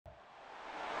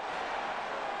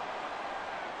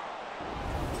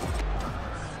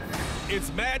It's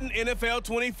Madden NFL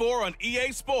 24 on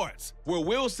EA Sports, where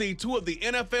we'll see two of the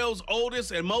NFL's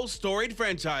oldest and most storied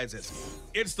franchises.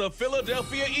 It's the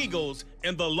Philadelphia Eagles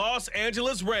and the Los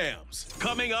Angeles Rams.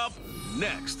 Coming up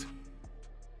next.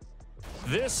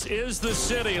 This is the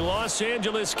city, Los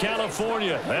Angeles,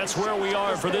 California. That's where we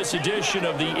are for this edition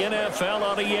of the NFL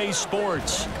on EA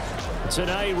Sports.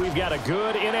 Tonight, we've got a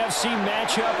good NFC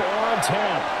matchup on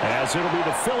tap, as it'll be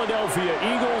the Philadelphia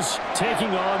Eagles taking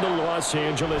on the Los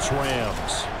Angeles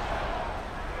Rams.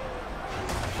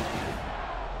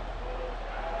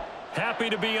 Happy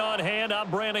to be on hand. I'm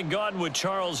Brandon Gaudin with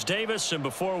Charles Davis. And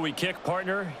before we kick,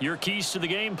 partner, your keys to the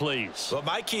game, please. Well,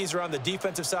 my keys are on the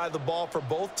defensive side of the ball for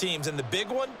both teams. And the big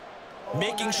one,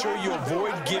 making sure you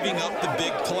avoid giving up the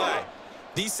big play.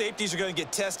 These safeties are going to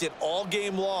get tested all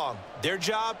game long. Their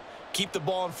job, keep the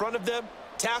ball in front of them,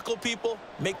 tackle people,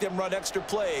 make them run extra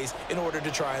plays in order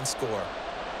to try and score.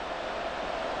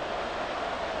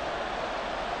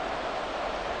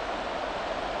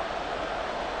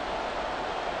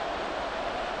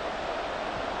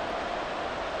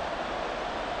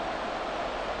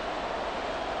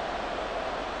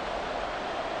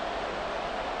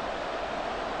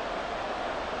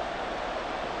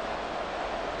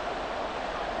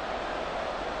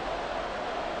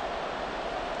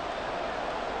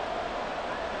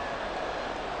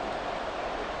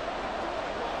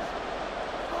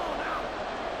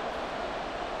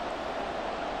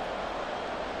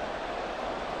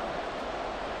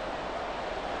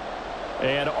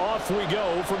 And off we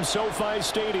go from SoFi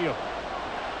Stadium.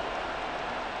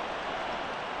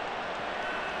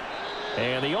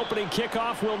 And the opening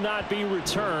kickoff will not be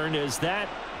returned, as that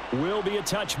will be a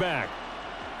touchback.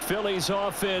 Philly's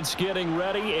offense getting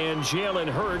ready, and Jalen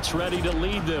Hurts ready to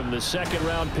lead them. The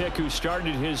second-round pick who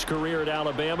started his career at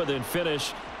Alabama, then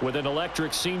finished with an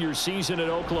electric senior season at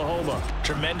Oklahoma.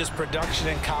 Tremendous production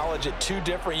in college at two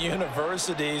different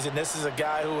universities, and this is a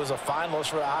guy who was a finalist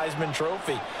for the Heisman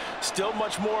Trophy. Still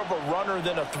much more of a runner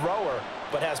than a thrower,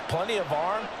 but has plenty of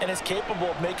arm and is capable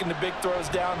of making the big throws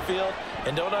downfield.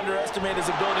 And don't underestimate his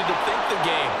ability to think the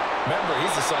game. Remember,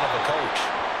 he's the son of a coach.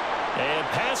 And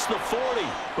past the 40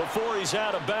 before he's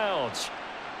out of bounds.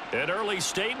 An early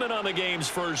statement on the game's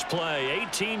first play.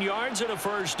 18 yards and a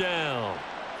first down.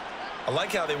 I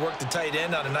like how they work the tight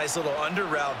end on a nice little under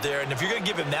route there. And if you're going to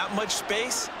give him that much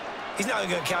space, he's not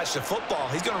going to catch the football.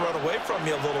 He's going to run away from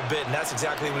you a little bit, and that's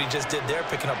exactly what he just did there,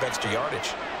 picking up extra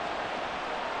yardage.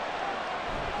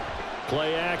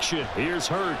 Play action. Here's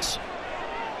Hurts.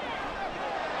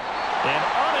 And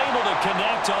unable to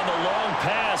connect on the long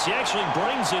pass. He actually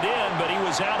brings it in, but he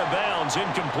was out of bounds,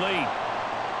 incomplete.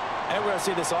 And we're going to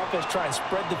see this offense try and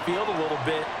spread the field a little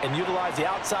bit and utilize the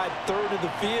outside third of the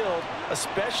field,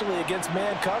 especially against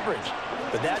man coverage.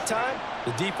 But that time,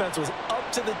 the defense was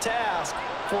up to the task,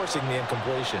 forcing the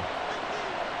incompletion.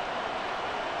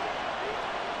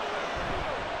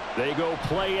 They go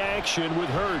play action with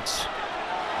Hurts.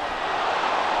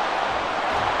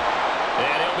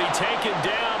 And he'll be taken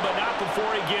down, but not before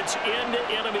he gets into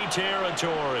enemy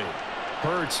territory.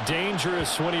 Hurts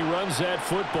dangerous when he runs that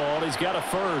football. He's got a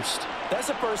first. That's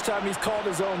the first time he's called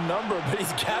his own number, but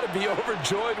he's got to be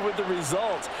overjoyed with the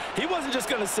results. He wasn't just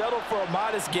going to settle for a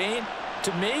modest gain.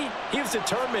 To me, he was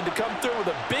determined to come through with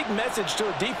a big message to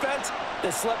a defense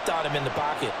that slept on him in the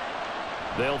pocket.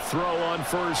 They'll throw on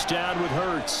first down with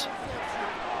Hurts.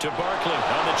 To Barkley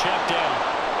on the check down.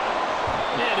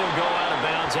 And he'll go out of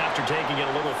bounds after taking it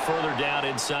a little further down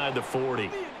inside the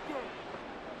 40.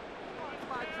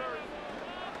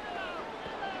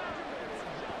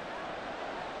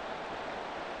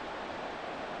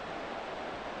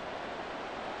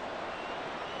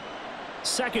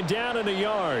 Second down and a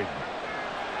yard.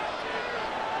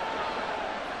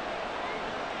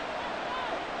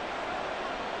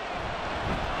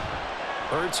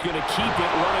 Hurts going to keep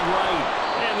it running right.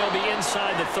 And they'll be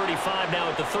inside the 35 now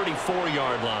at the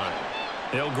 34-yard line.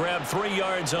 He'll grab 3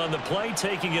 yards on the play,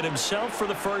 taking it himself for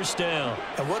the first down.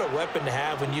 And what a weapon to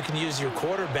have when you can use your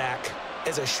quarterback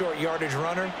as a short yardage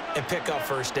runner and pick up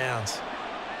first downs.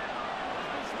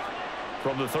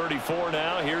 From the 34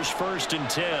 now, here's 1st and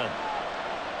 10.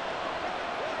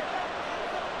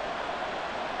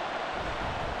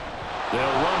 They'll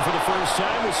run for the first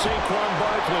time with Saquon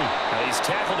Barkley. He's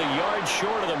tackled a yard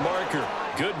short of the marker.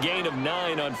 Good gain of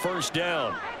 9 on first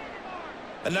down.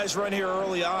 A nice run here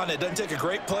early on. It doesn't take a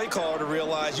great play caller to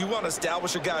realize you want to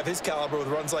establish a guy of his caliber with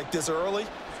runs like this early,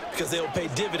 because they'll pay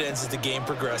dividends as the game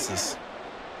progresses.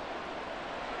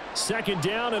 Second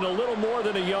down and a little more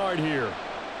than a yard here.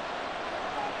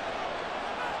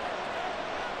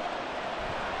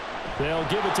 They'll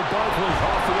give it to Barkley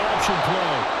off the option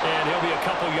play. And he'll be a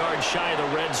couple yards shy of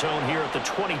the red zone here at the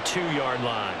 22-yard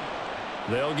line.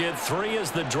 They'll get 3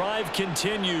 as the drive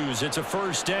continues. It's a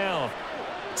first down.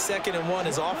 2nd and 1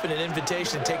 is often an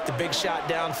invitation to take the big shot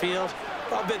downfield.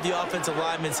 I'll bet the offensive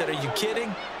lineman said, are you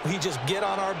kidding? We just get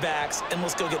on our backs and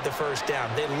let's go get the first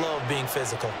down. They love being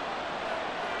physical.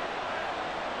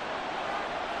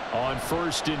 On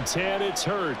 1st and 10, it's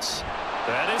Hurts.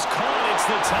 That is caught. It's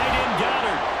the tight end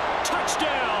Goddard.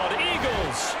 Touchdown,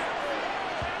 Eagles.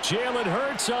 Jalen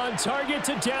Hurts on target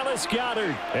to Dallas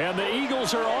Goedert. And the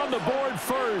Eagles are on the board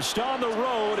first on the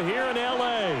road here in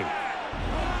L.A.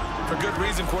 For good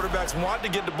reason, quarterbacks want to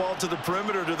get the ball to the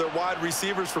perimeter to their wide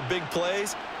receivers for big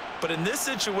plays. But in this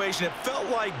situation, it felt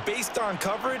like, based on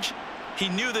coverage, he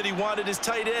knew that he wanted his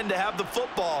tight end to have the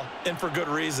football, and for good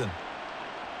reason.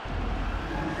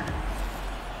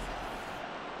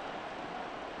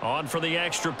 On for the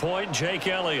extra point, Jake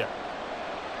Elliott.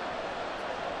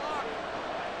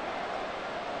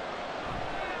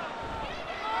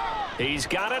 He's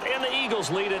got it, and the Eagles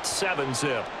lead at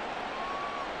 7-zip.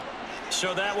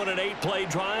 So that one, an 8-play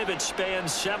drive. It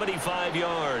spans 75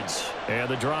 yards. And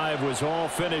the drive was all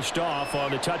finished off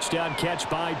on the touchdown catch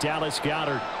by Dallas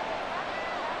Goedert.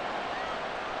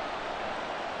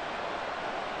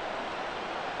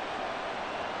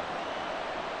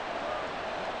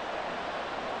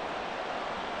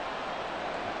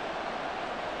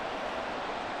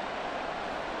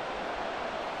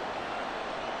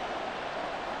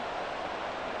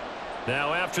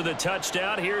 Now after the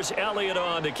touchdown, here's Elliott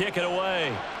on to kick it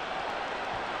away.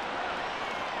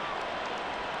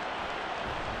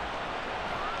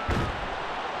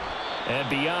 And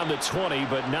beyond the 20,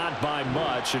 but not by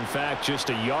much. In fact, just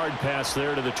a yard pass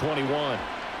there to the 21.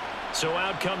 So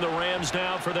out come the Rams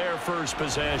now for their first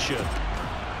possession.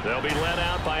 They'll be led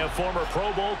out by a former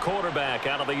Pro Bowl quarterback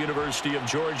out of the University of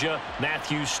Georgia,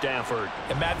 Matthew Stafford.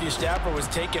 And Matthew Stafford was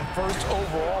taken first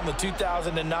overall in the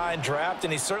 2009 draft,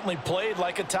 and he certainly played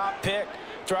like a top pick.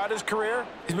 Throughout his career,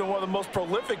 he's been one of the most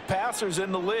prolific passers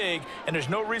in the league, and there's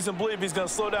no reason to believe he's going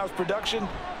to slow down his production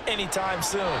anytime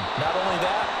soon. Not only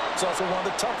that, he's also one of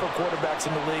the tougher quarterbacks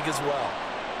in the league as well.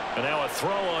 And now a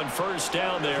throw on first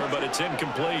down there, but it's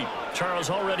incomplete. Charles,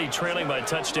 already trailing by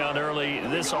touchdown early.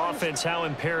 This offense, how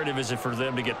imperative is it for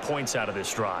them to get points out of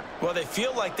this drive? Well, they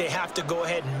feel like they have to go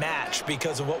ahead and match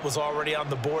because of what was already on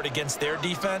the board against their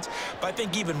defense. But I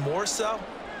think even more so,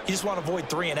 you just want to avoid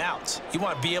 3 and outs. You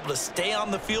want to be able to stay on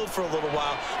the field for a little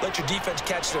while, let your defense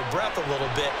catch their breath a little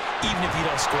bit, even if you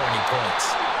don't score any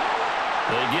points.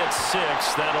 They get 6.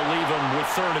 That'll leave them with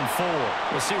 3rd and 4.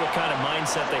 We'll see what kind of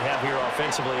mindset they have here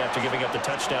offensively after giving up the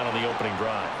touchdown on the opening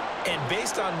drive. And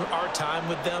based on our time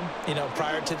with them,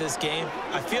 prior to this game,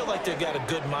 I feel like they've got a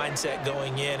good mindset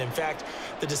going in. In fact,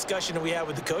 the discussion that we had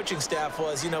with the coaching staff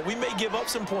was, we may give up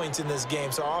some points in this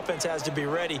game, so our offense has to be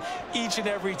ready each and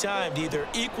every time to either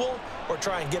equal or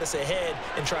try and get us ahead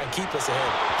and try and keep us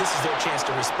ahead. This is their chance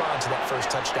to respond to that first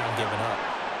touchdown given up.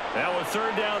 Now a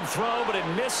 3rd down throw, but it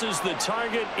misses the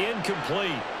target,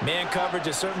 incomplete. Man coverage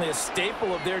is certainly a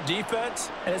staple of their defense,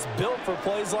 and it's built for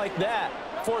plays like that,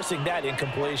 forcing that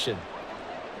incompletion.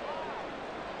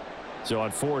 So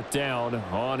on 4th down,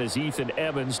 on is Ethan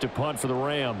Evans to punt for the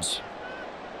Rams.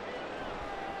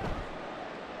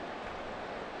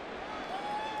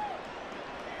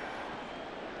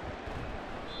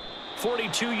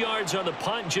 .42 yards on the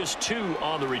punt, just 2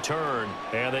 on the return.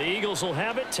 And the Eagles will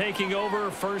have it, taking over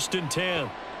 1st and 10.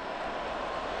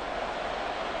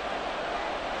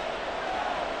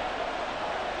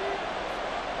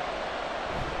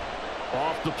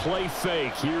 Off the play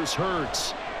fake, here's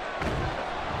Hurts.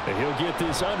 And he'll get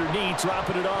this underneath,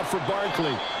 dropping it off for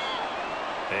Barkley.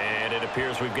 And it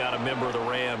appears we've got a member of the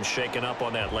Rams shaken up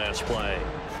on that last play.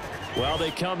 While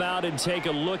they come out and take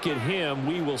a look at him,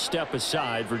 we will step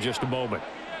aside for just a moment.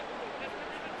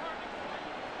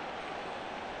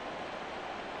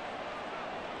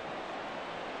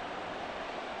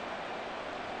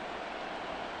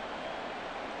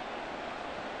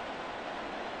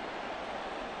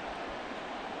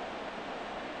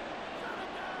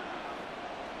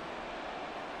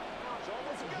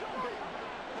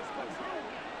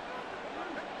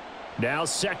 Now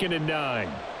 2nd and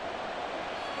 9.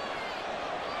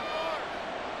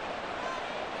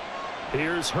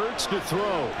 Here's Hurts to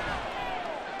throw.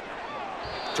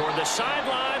 Toward the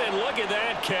sideline, and look at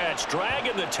that catch.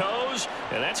 Dragging the toes,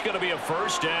 and that's going to be a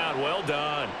first down. Well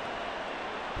done.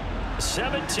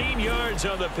 17 yards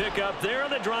on the pickup there,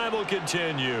 and the drive will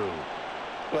continue.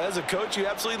 Well, as a coach, you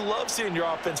absolutely love seeing your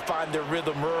offense find their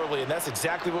rhythm early, and that's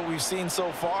exactly what we've seen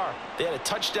so far. They had a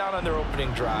touchdown on their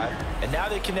opening drive, and now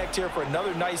they connect here for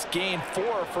another nice gain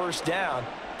for a first down.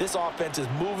 This offense is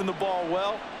moving the ball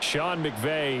well. Sean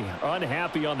McVay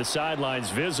unhappy on the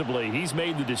sidelines visibly. He's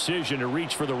made the decision to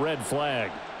reach for the red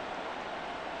flag.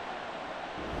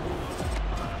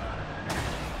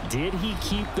 Did he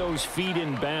keep those feet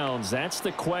in bounds? That's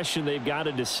the question they've got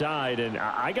to decide. And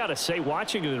I got to say,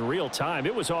 watching it in real time,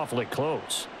 it was awfully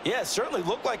close. Yeah, it certainly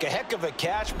looked like a heck of a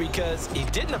catch because he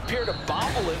didn't appear to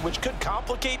bobble it, which could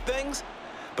complicate things.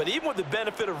 But even with the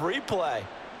benefit of replay,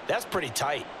 that's pretty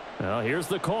tight. Well, here's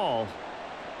the call.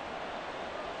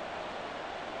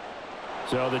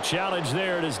 So the challenge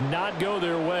there does not go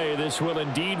their way. This will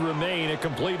indeed remain a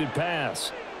completed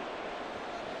pass.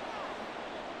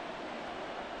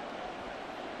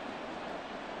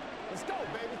 Let's go,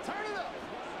 baby. Turn it up.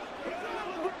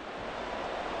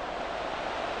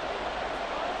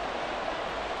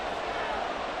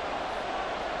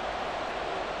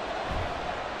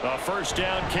 A first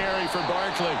down carry for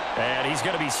Barkley. And he's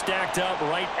going to be stacked up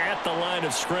right at the line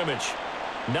of scrimmage.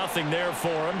 Nothing there for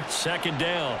him. Second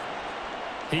down.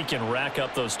 He can rack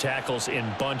up those tackles in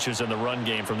bunches in the run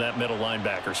game from that middle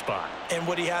linebacker spot. And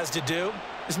what he has to do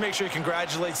is make sure he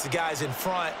congratulates the guys in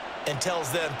front and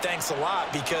tells them thanks a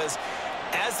lot, because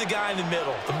as the guy in the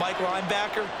middle, the Mike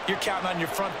linebacker, you're counting on your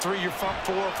front three, your front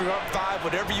four, your front five,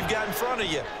 whatever you've got in front of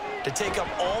you to take up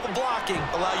all the blocking,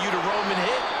 allow you to roam and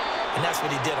hit, and that's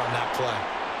what he did on that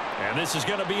play. And this is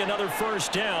going to be another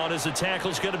first down as the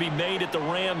tackle's going to be made at the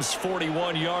Rams'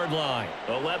 41-yard line.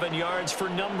 11 yards for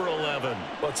number 11.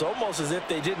 Well, it's almost as if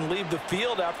they didn't leave the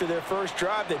field after their first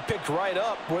drive. They picked right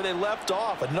up where they left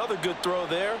off. Another good throw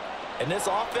there. And this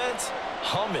offense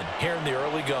humming here in the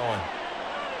early going.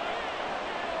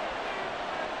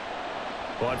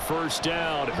 On first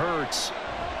down, Hurts.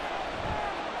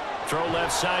 Throw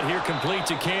left side here, complete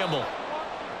to Campbell.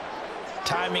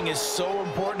 Timing is so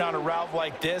important on a route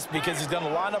like this because he's going to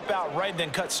line up out right and then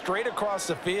cut straight across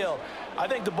the field. I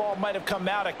think the ball might have come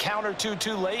out a count or two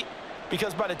too late,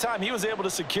 because by the time he was able to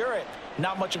secure it,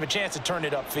 not much of a chance to turn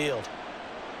it upfield.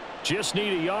 Just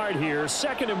need a yard here,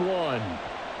 2nd and 1.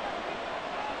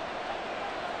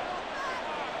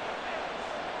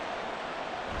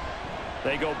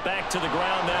 They go back to the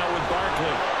ground now with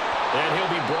Barkley. And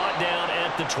he'll be brought down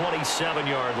at the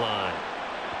 27-yard line.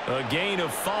 A gain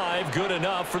of 5, good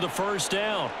enough for the first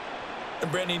down.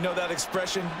 And Brandon, you know that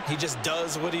expression, he just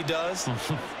does what he does?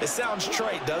 It sounds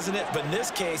trite, doesn't it? But in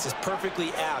this case, it's perfectly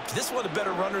apt. This is one of the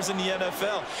better runners in the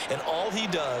NFL. And all he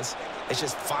does is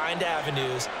just find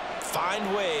avenues,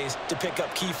 find ways to pick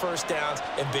up key first downs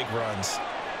and big runs.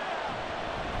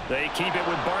 They keep it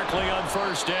with Barkley on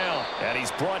first down. And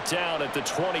he's brought down at the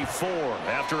 24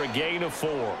 after a gain of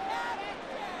 4.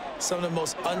 Some of the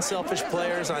most unselfish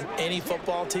players on any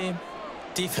football team,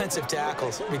 defensive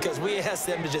tackles, because we ask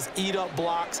them to just eat up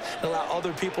blocks and allow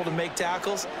other people to make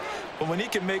tackles. But when he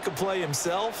can make a play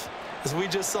himself, as we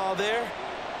just saw there,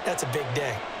 that's a big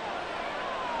day.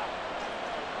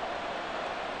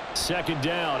 Second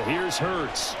down, here's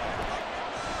Hurts.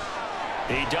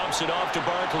 He dumps it off to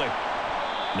Barkley.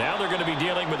 Now they're going to be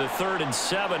dealing with a 3rd and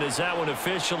 7. Is that one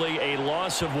officially a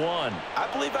loss of 1?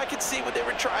 I believe I could see what they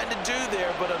were trying to do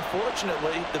there, but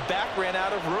unfortunately, the back ran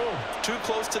out of room, too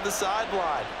close to the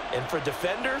sideline. And for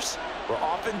defenders, we're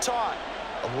often taught,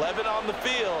 11 on the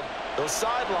field, those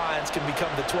sidelines can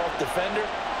become the 12th defender.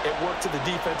 It worked to the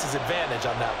defense's advantage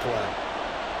on that play.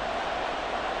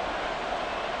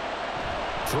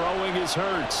 Throwing is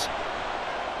Hurts.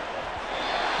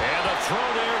 And the throw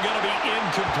there going to be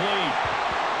incomplete.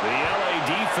 The LA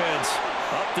defense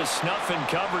up to snuff in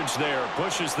coverage there.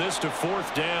 Pushes this to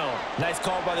 4th down. Nice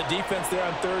call by the defense there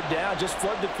on 3rd down. Just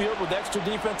flood the field with extra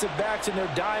defensive backs in their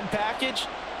dime package.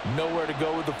 Nowhere to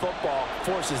go with the football.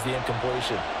 Forces the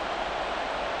incompletion.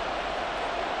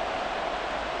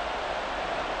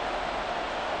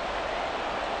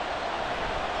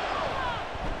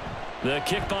 The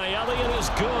kick by Elliott is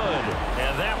good.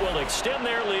 And that will extend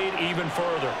their lead even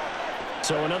further.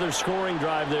 So another scoring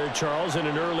drive there, Charles, and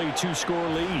an early 2-score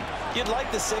lead. You'd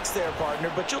like the 6 there,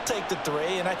 partner, but you'll take the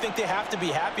 3, and I think they have to be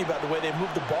happy about the way they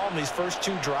moved the ball in these first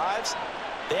 2 drives.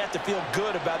 They have to feel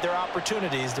good about their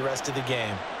opportunities the rest of the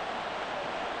game.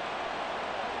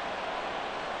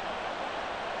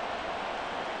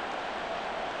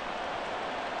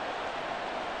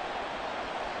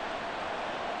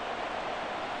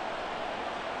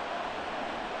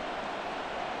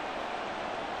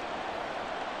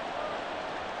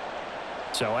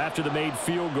 So after the made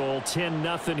field goal,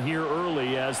 10-0 here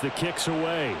early as the kick's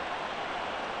away.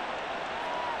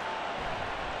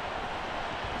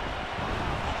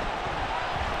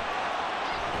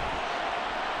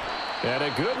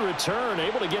 And a good return,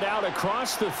 able to get out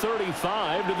across the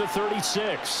 35 to the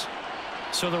 36.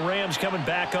 So the Rams coming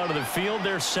back onto the field,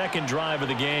 their second drive of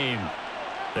the game.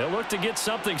 They'll look to get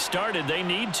something started. They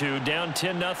need to, down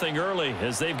 10-0 early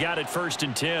as they've got it 1st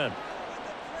and 10.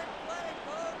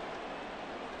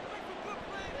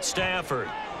 Stafford.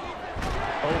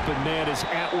 Open man is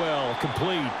Atwell,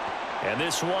 complete. And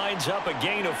this winds up a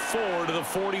gain of 4 to the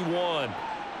 41.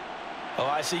 Oh,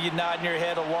 I see you nodding your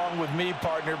head along with me,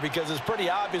 partner, because it's pretty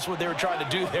obvious what they were trying to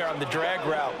do there on the drag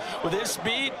route. With his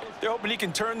speed, they're hoping he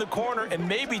can turn the corner and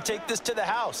maybe take this to the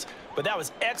house. But that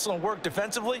was excellent work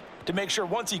defensively to make sure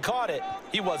once he caught it,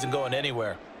 he wasn't going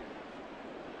anywhere.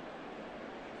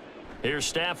 Here's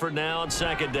Stafford now on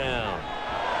 2nd down.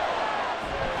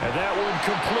 And that one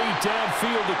complete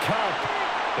downfield to Cup.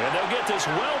 And they'll get this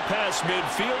well past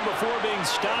midfield before being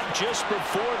stopped just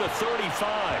before the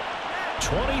 35.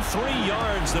 23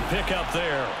 yards the pickup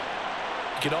there.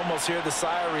 You can almost hear the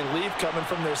sigh of relief coming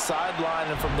from their sideline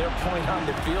and from their point on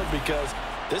the field because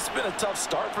this has been a tough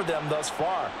start for them thus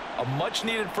far. A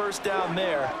much-needed 1st down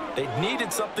there. They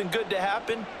needed something good to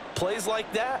happen. Plays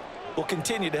like that will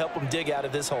continue to help them dig out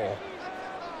of this hole.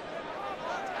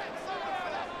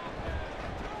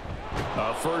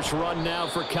 A first run now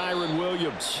for Kyron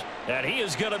Williams. And he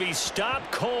is going to be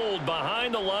stopped cold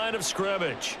behind the line of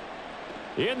scrimmage.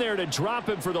 In there to drop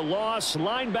him for the loss,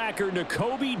 linebacker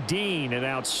Nakobe Dean, an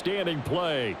outstanding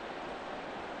play.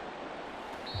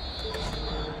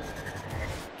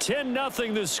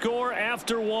 10-0 the score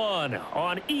after 1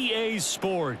 on EA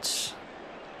Sports.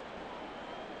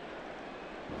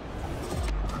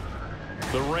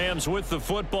 The Rams with the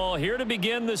football here to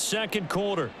begin the 2nd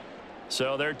quarter.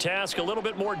 So their task a little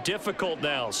bit more difficult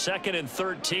now. 2nd and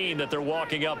 13 that they're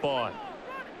walking up on.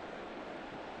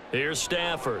 Here's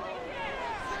Stafford.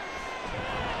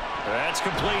 That's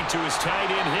complete to his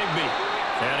tight end, Higbee.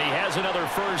 And he has another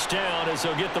 1st down as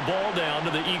they'll get the ball down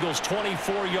to the Eagles'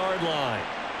 24-yard line.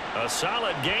 A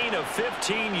solid gain of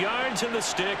 15 yards in the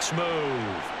Stix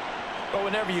move. But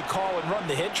whenever you call and run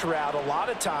the hitch route, a lot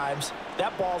of times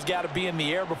that ball's got to be in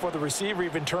the air before the receiver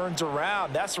even turns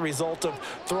around. That's the result of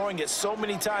throwing it so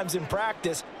many times in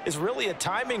practice. Is really a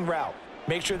timing route.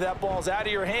 Make sure that ball's out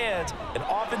of your hands, and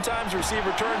oftentimes the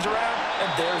receiver turns around,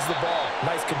 and there's the ball.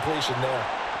 Nice completion there.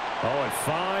 Oh, and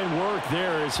fine work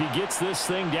there as he gets this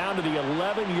thing down to the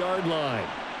 11-yard line.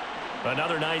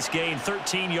 Another nice gain,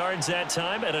 13 yards that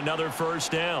time, and another 1st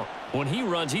down. When he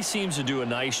runs, he seems to do a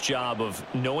nice job of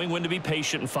knowing when to be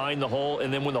patient and find the hole,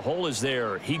 and then when the hole is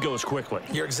there, he goes quickly.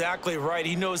 You're exactly right.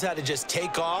 He knows how to just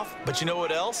take off, but you know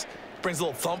what else? Brings a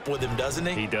little thump with him, doesn't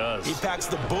he? He does. He packs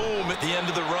the boom at the end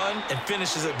of the run and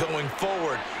finishes it going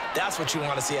forward. That's what you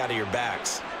want to see out of your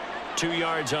backs. 2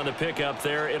 yards on the pickup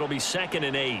there. It'll be 2nd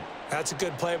and 8. That's a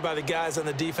good play by the guys on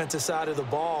the defensive side of the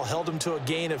ball. Held him to a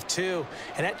gain of 2.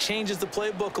 And that changes the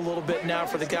playbook a little bit now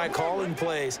for the guy calling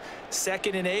plays.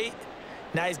 2nd and 8.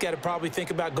 Now he's got to probably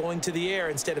think about going to the air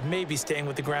instead of maybe staying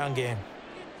with the ground game.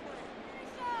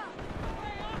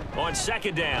 On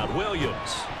 2nd down,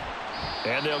 Williams.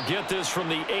 And they'll get this from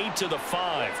the 8 to the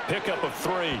 5. Pickup of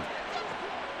 3.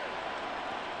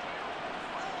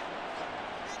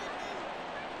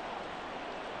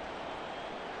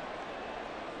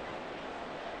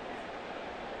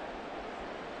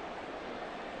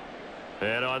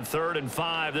 And on 3rd and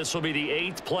 5, this will be the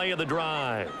 8th play of the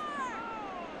drive.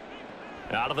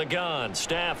 Out of the gun,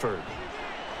 Stafford. And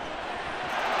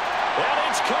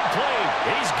it's complete.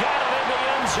 He's got it in the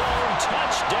end zone.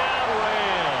 Touchdown,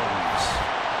 Rams.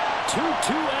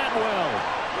 Tutu Atwell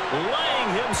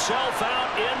laying himself out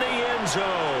in the end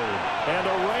zone. And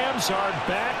the Rams are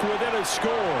back within a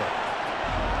score.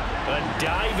 A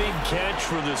diving catch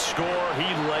for the score. He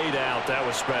laid out. That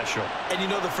was special. And you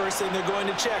know the first thing they're going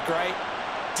to check, right?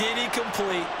 Did he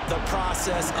complete the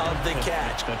process of the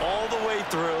catch? All the way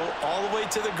through, all the way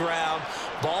to the ground.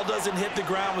 Ball doesn't hit the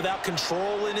ground without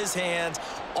control in his hands.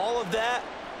 All of that,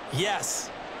 yes.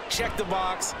 Check the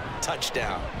box,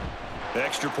 touchdown.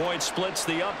 Extra point splits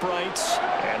the uprights,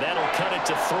 and that'll cut it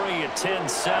to 3 at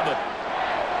 10-7.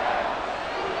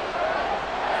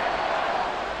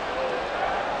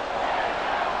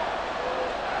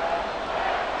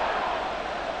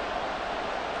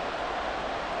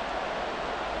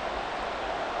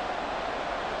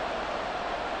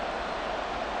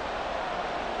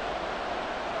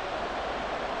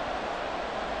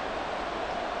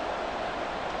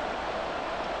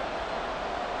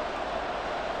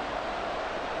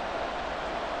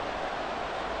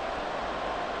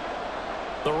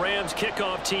 The Rams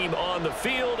kickoff team on the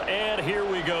field, and here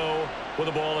we go with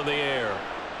the ball in the air.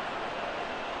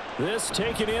 This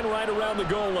taken in right around the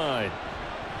goal line.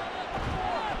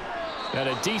 And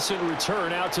a decent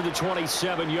return out to the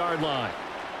 27-yard line.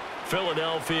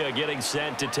 Philadelphia getting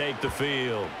set to take the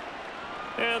field.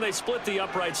 And they split the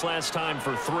uprights last time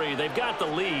for 3. They've got the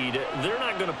lead. They're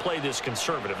not going to play this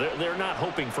conservative. They're not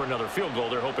hoping for another field goal.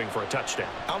 They're hoping for a touchdown.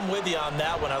 I'm with you on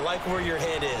that one. I like where your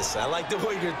head is. I like the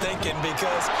way you're thinking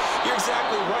because you're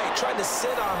exactly right. Trying to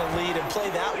sit on a lead and play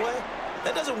that way,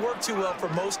 that doesn't work too well for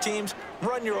most teams.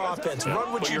 Run your offense.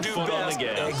 Run what you do best.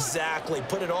 Exactly.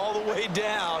 Put it all the way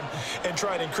down and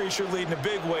try to increase your lead in a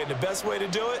big way. And the best way to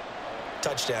do it,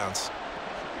 touchdowns.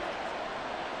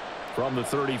 From the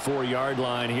 34-yard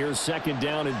line, here's 2nd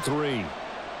down and 3.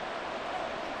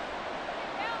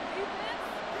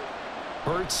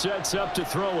 Hurts sets up to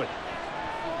throw it.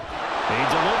 He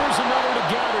delivers another to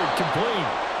Goddard, complete.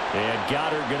 And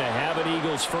Goddard going to have an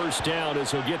Eagles first down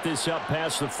as he'll get this up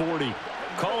past the 40.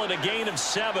 Call it a gain of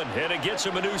 7, and it gets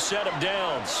him a new set of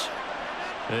downs.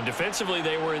 And defensively,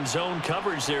 they were in zone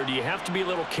coverage there. Do you have to be a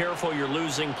little careful? You're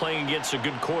losing playing against a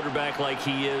good quarterback like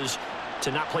he is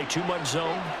to not play too much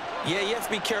zone? Yeah, you have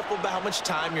to be careful about how much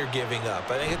time you're giving up.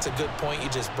 I think it's a good point you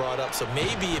just brought up. So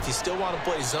maybe if you still want to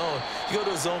play zone, you go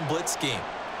to a zone blitz scheme.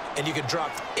 And you can drop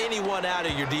anyone out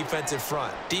of your defensive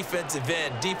front. Defensive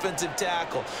end, defensive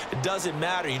tackle. It doesn't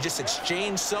matter. You just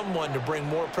exchange someone to bring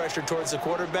more pressure towards the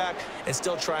quarterback and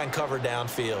still try and cover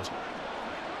downfield.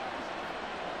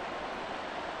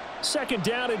 2nd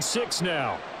down and 6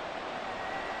 now.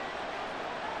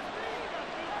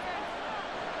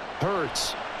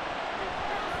 Hurts.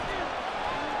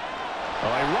 Oh,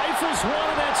 he rifles one,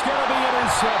 and that's going to be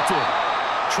intercepted.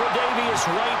 Tre'Davious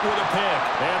White with a pick.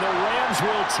 And the Rams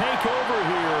will take over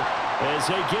here as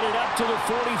they get it up to the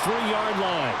 43-yard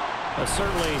line.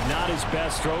 Certainly not his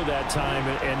best throw that time,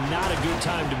 and not a good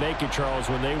time to make it, Charles,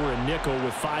 when they were a nickel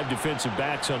with 5 defensive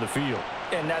backs on the field.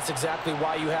 And that's exactly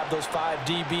why you have those 5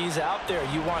 DBs out there.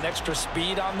 You want extra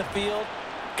speed on the field,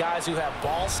 guys who have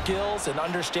ball skills and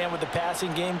understand what the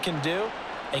passing game can do,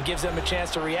 and gives them a chance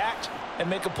to react and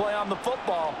make a play on the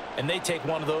football, and they take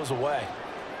one of those away.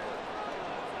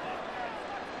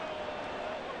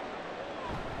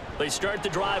 They start the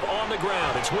drive on the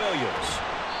ground. It's Williams.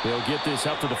 They'll get this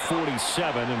up to the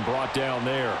 47 and brought down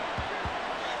there.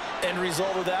 End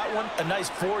result of that one, a nice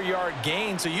 4-yard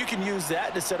gain, so you can use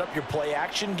that to set up your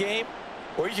play-action game,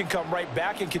 or you can come right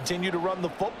back and continue to run the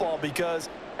football because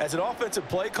as an offensive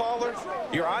play caller,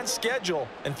 you're on schedule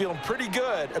and feeling pretty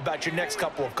good about your next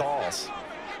couple of calls.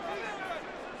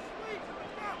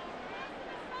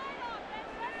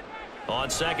 On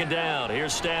 2nd down,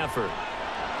 here's Stafford.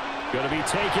 Going to be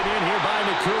taken in here by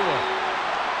Nakua.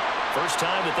 First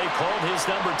time that they called his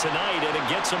number tonight, and it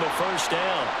gets him a first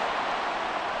down.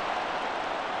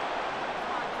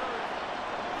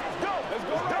 Let's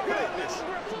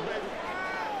go.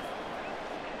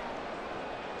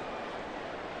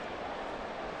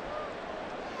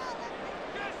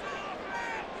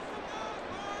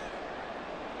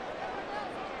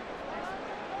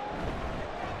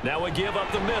 Now a give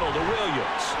up the middle to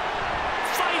Williams.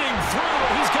 Fighting through,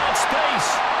 and he's got space.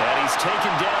 And he's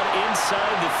taken down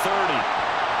inside the 30.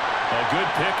 A good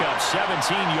pickup,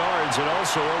 17 yards, and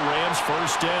also a Rams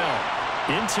first down.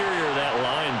 Interior of that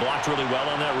line blocked really well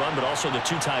on that run, but also the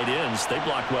 2 tight ends, they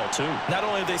blocked well too. Not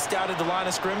only have they scouted the line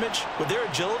of scrimmage, with their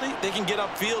agility, they can get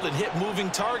upfield and hit moving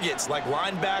targets like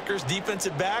linebackers,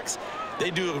 defensive backs.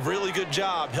 They do a really good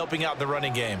job helping out in the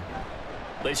running game.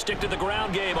 They stick to the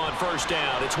ground game on first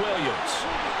down. It's Williams.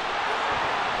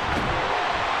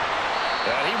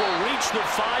 And he will reach the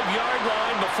 5-yard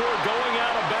line before going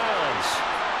out of bounds.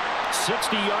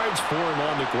 60 yards for him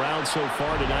on the ground so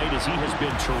far tonight as he has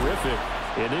been terrific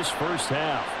in this first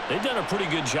half. They've done a pretty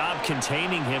good job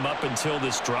containing him up until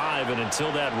this drive, and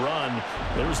until that run,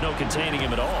 there was no containing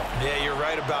him at all. Yeah, you're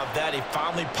right about that. He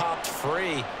finally popped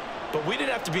free, but we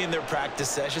didn't have to be in their practice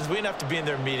sessions. We didn't have to be in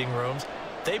their meeting rooms.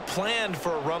 They planned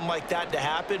for a run like that to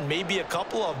happen, maybe a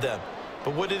couple of them.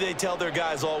 But what did they tell their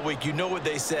guys all week? You know what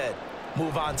they said.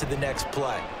 Move on to the next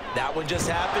play. That one just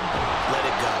happened. Let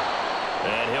it go.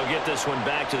 And he'll get this one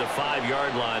back to the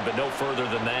 5-yard line, but no further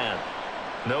than that.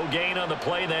 No gain on the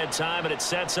play that time, and it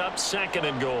sets up 2nd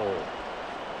and goal.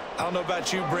 I don't know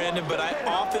about you, Brandon, but I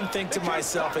often think to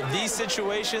myself, in these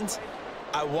situations,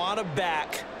 I want a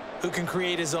back who can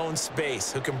create his own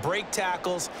space, who can break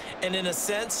tackles, and in a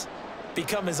sense,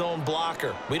 become his own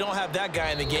blocker. We don't have that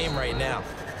guy in the game right now.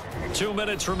 2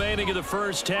 minutes remaining in the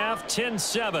first half.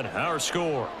 10-7, our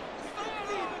score.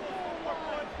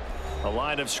 A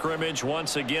line of scrimmage,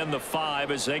 once again the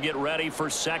 5 as they get ready for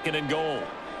 2nd and goal.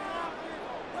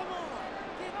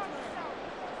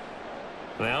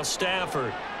 Now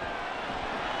Stafford.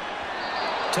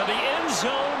 To the end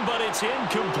zone, but it's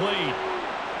incomplete.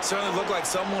 Certainly looked like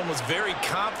someone was very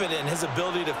confident in his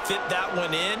ability to fit that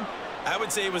one in. I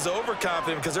would say he was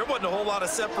overconfident because there wasn't a whole lot of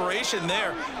separation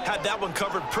there. Had that one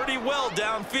covered pretty well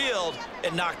downfield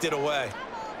and knocked it away.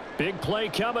 Big play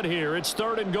coming here. It's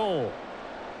 3rd and goal.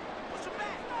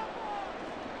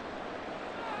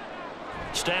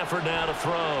 Stafford now to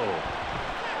throw.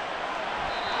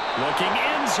 Looking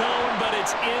end zone, but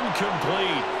it's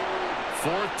incomplete.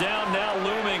 4th down now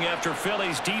looming after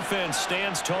Philly's defense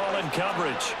stands tall in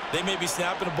coverage. They may be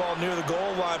snapping the ball near the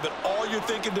goal line, but all you're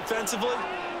thinking defensively,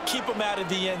 keep them out of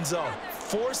the end zone.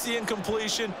 Force the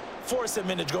incompletion, force them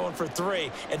into going for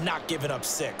 3, and not giving up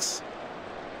 6.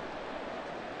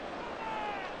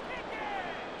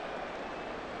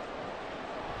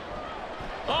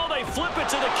 Oh, they flip it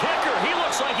to the kicker. He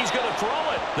looks like he's going to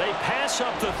throw it. They pass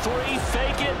up the 3,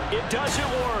 fake it. It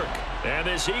doesn't work. And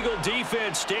this Eagle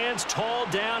defense stands tall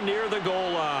down near the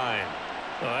goal line.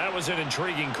 Well, that was an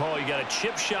intriguing call. You got a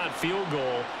chip shot field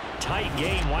goal. Tight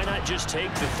game. Why not just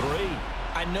take the 3?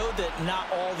 I know that not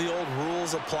all the old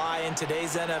rules apply in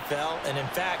today's NFL, and in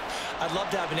fact, I'd love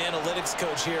to have an analytics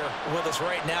coach here with us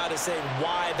right now to say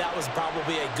why that was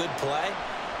probably a good play.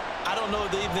 I don't know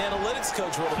if the analytics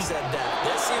coach would have said that.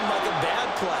 That seemed like a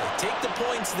bad play. Take the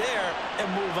points there and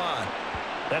move on.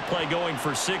 That play going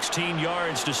for 16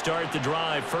 yards to start the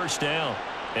drive. 1st down.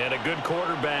 And a good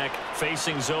quarterback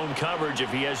facing zone coverage.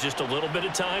 If he has just a little bit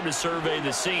of time to survey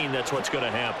the scene, that's what's going to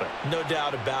happen. No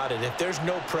doubt about it. If there's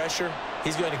no pressure,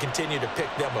 he's going to continue to pick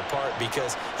them apart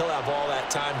because he'll have all that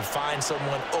time to find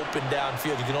someone open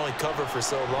downfield. You can only cover for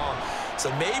so long. So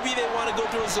maybe they want to go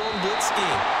through a zone blitz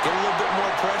scheme, get a little bit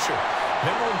more pressure.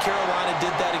 Remember when Carolina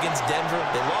did that against Denver?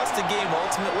 They lost the game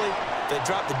ultimately. They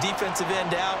dropped the defensive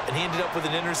end out, and he ended up with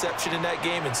an interception in that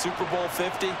game in Super Bowl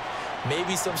 50.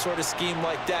 Maybe some sort of scheme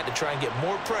like that to try and get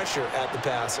more pressure at the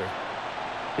passer.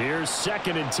 Here's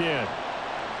 2nd and 10.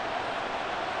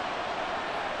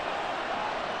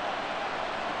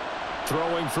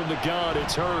 Throwing from the gun,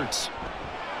 it's Hurts.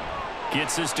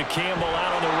 Gets this to Campbell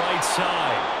out on the right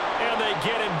side. And they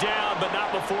get him down, but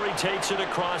not before he takes it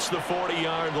across the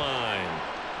 40-yard line.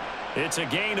 It's a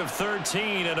gain of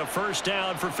 13 and a 1st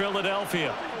down for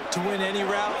Philadelphia. To win any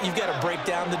route, you've got to break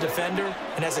down the defender,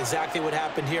 and that's exactly what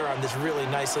happened here on this really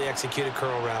nicely executed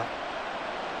curl route.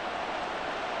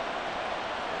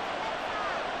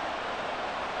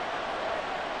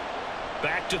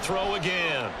 Back to throw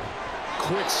again.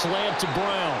 Quick slant to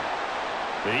Brown.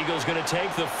 The Eagles going to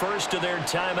take the first of their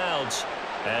timeouts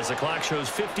as the clock shows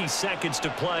 50 seconds to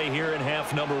play here in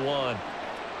half number 1.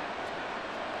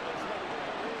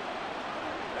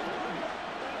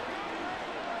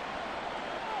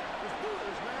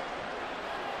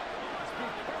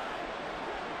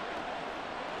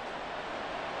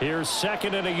 Here's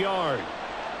 2nd and a yard.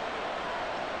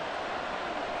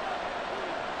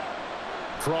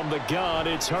 From the gun,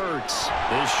 it's Hurts.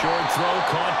 This short throw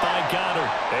caught by Goddard.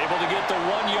 Able to get the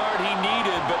 1 yard he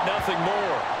needed, but nothing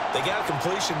more. They got a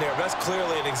completion there. That's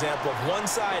clearly an example of one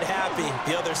side happy,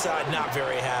 the other side not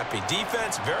very happy.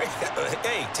 Defense, very,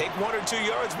 hey, take 1 or 2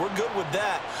 yards. We're good with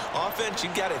that. Offense,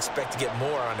 you got to expect to get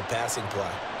more on the passing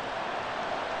play.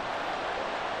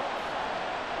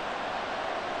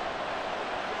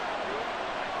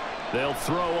 They'll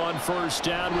throw on 1st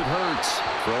down with Hurts.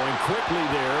 Throwing quickly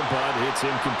there, but it's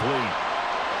incomplete.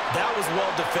 That was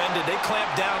well defended. They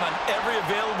clamped down on every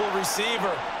available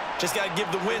receiver. Just got to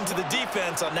give the win to the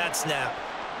defense on that snap.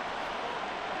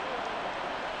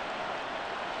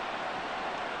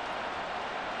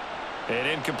 An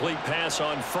incomplete pass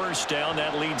on 1st down.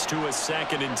 That leads to a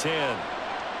 2nd and 10.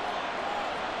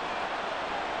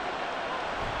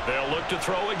 They'll look to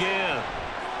throw again.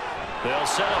 They'll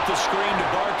set up the screen to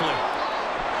Barkley.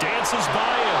 Dances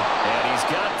by him, and he's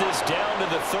got this down to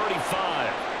the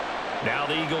 35. Now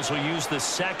the Eagles will use the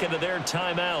 2nd of their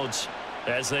timeouts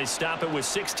as they stop it with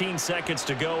 16 seconds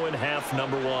to go in half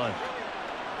number 1.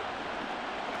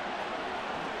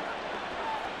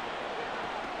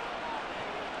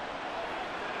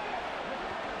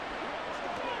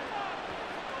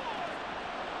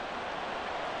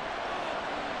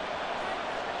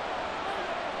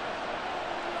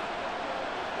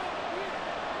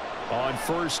 On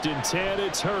 1st and 10,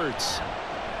 it's Hurts.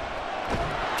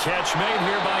 Catch made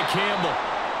here by Campbell.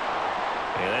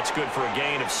 And that's good for a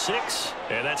gain of 6.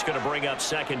 And that's going to bring up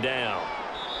 2nd down.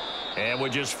 And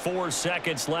with just 4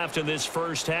 seconds left in this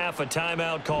first half, a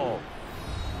timeout call.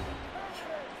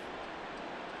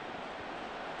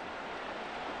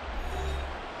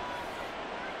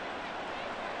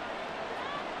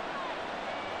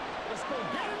 Let's go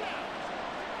get it now.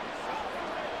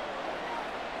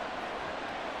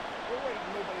 We're waiting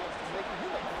for nobody else to make it. You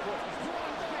make the court. Let's do it.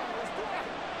 Let's do it.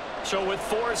 So with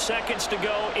 4 seconds to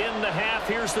go in the half,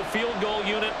 here's the field goal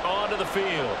unit onto the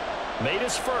field. Made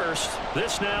his first.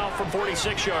 This now from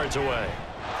 46 yards away.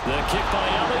 The kick by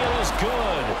Elliott is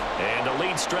good. And the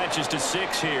lead stretches to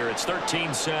 6 here. It's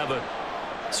 13-7.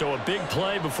 So a big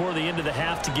play before the end of the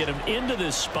half to get him into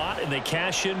this spot, and they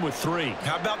cash in with 3.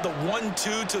 How about the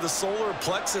 1-2 to the solar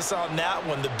plexus on that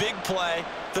one? The big play,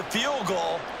 the field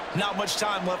goal, not much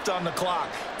time left on the clock.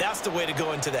 That's the way to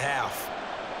go into the half.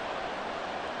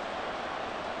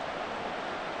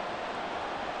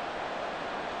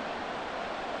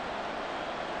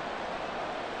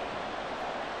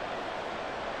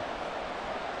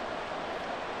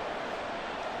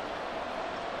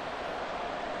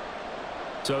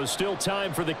 So still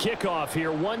time for the kickoff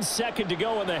here. 1 second to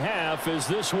go in the half as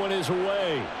this one is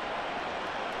away.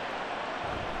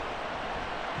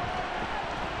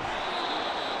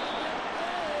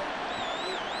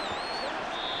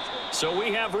 So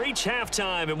we have reached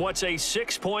halftime in what's a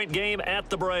 6-point game at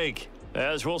the break.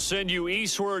 As we'll send you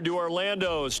eastward to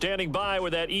Orlando. Standing by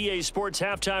with that EA Sports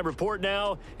halftime report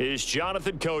now is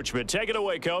Jonathan Coachman. Take it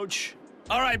away, Coach.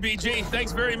 All right, BG,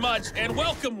 thanks very much. And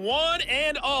welcome one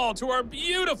and all to our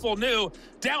beautiful new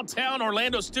downtown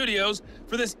Orlando studios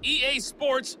for this EA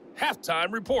Sports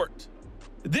halftime report.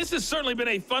 This has certainly been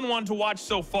a fun one to watch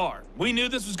so far. We knew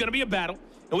this was going to be a battle,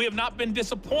 and we have not been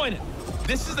disappointed.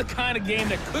 This is the kind of game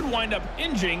that could wind up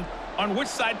hinging on which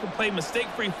side can play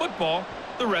mistake-free football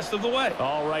the rest of the way.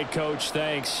 All right, Coach,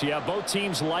 thanks. Yeah, both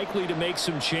teams likely to make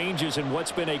some changes in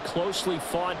what's been a closely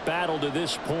fought battle to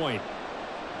this point.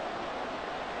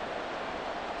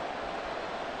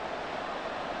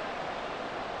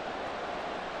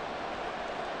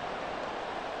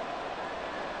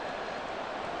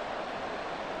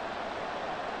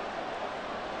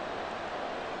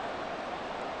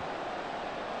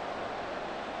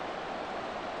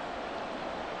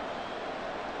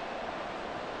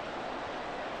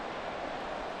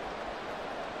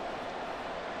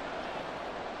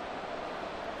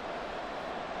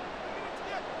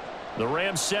 The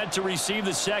Rams set to receive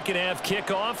the second half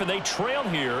kickoff, and they trail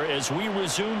here as we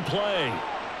resume play.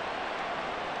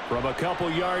 From a couple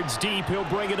yards deep, he'll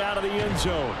bring it out of the end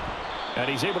zone. And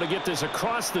he's able to get this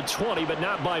across the 20, but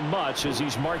not by much as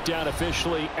he's marked down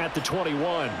officially at the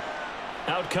 21.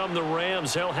 Out come the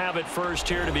Rams. They'll have it first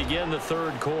here to begin the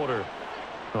third quarter.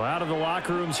 Well, out of the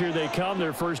locker rooms here they come.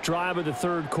 Their first drive of the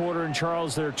third quarter. And,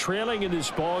 Charles, they're trailing in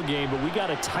this ball game, but we got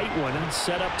a tight one and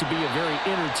set up to be a very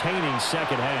entertaining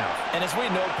second half. And as we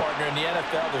know, partner, in the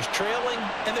NFL, there's trailing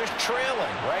and there's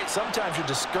trailing, right? Sometimes you're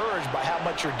discouraged by how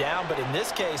much you're down, but in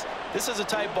this case, this is a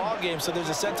tight ball game, so there's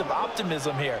a sense of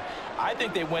optimism here. I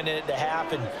think they went in at the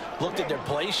half and looked at their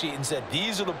play sheet and said,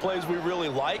 these are the plays we really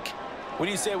like. What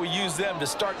do you say we use them to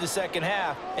start the second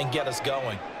half and get us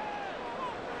going?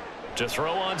 To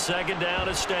throw on second down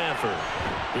is Stafford.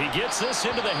 He gets this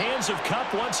into the hands of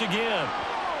Kupp once again.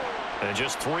 And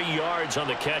just 3 yards on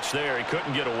the catch there. He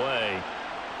couldn't get away.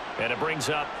 And it brings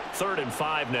up 3rd and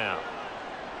 5 now.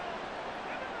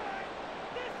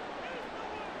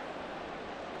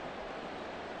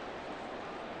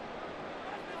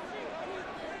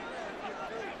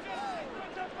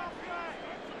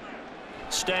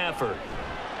 Stafford.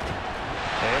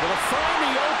 Able to find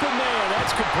the open man.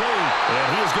 That's complete. And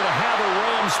he is going to have a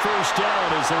Rams first down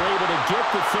as they're able to get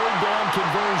the 3rd down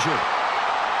conversion.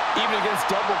 Even against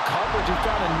double coverage, he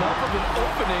found enough of an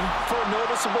opening for a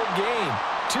noticeable gain.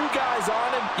 2 guys on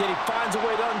him, yet he finds a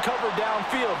way to uncover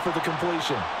downfield for the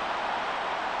completion.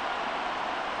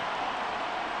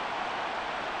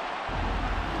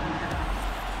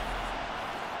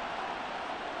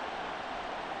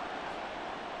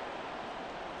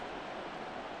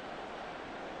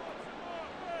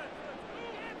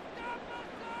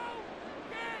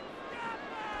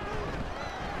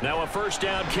 Now a first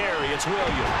down carry. It's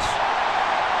Williams.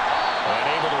 And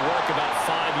able to work about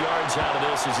 5 yards out of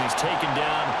this as he's taken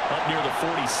down up near the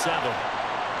 47.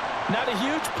 Not a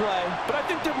huge play, but I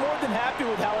think they're more than happy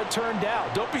with how it turned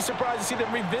out. Don't be surprised to see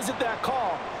them revisit that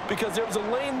call because there was a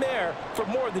lane there for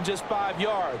more than just 5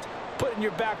 yards. Put it in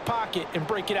your back pocket and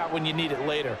break it out when you need it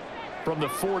later. From the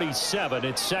 47,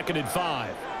 it's 2nd and 5.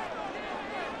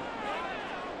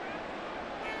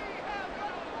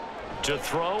 To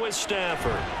throw is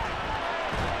Stafford.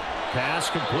 Pass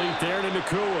complete there to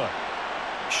Nakua.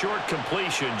 Short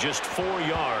completion, just 4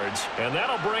 yards. And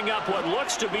that'll bring up what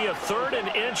looks to be a 3rd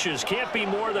and inches. Can't be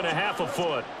more than a half a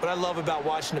foot. What I love about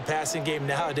watching the passing game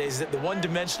nowadays is that the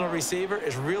one-dimensional receiver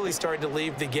is really starting to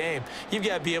leave the game. You've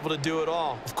got to be able to do it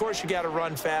all. Of course, you got to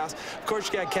run fast. Of course,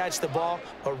 you got to catch the ball.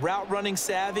 But route running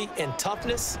savvy and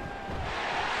toughness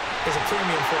is a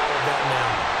premium for all of that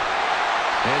now.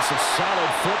 And some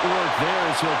solid footwork there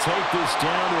as he'll take this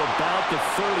down to about the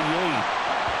 38.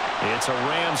 It's a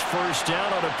Rams first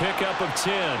down on a pickup of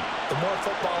 10. The more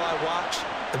football I watch,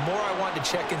 the more I want to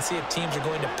check and see if teams are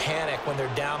going to panic when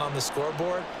they're down on the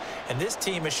scoreboard. And this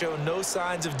team has shown no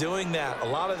signs of doing that. A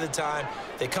lot of the time,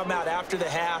 they come out after the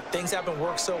half. Things haven't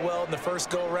worked so well in the first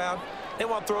go-around. They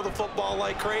want to throw the football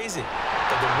like crazy.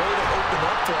 But the way to open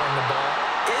up throwing the ball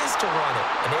is to run it.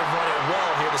 And they've run it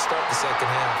well here to start the second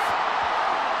half.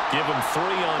 Give them 3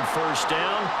 on first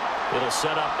down. It'll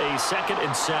set up a 2nd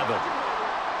and 7.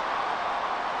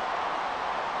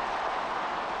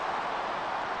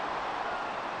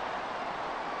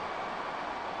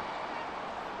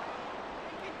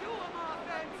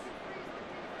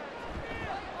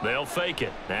 They'll fake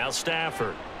it. Now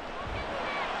Stafford.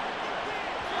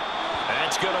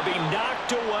 That's going to be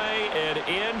knocked away and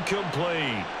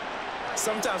incomplete.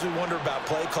 Sometimes we wonder about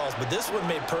play calls, but this one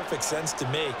made perfect sense to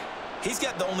me. He's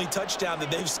got the only touchdown that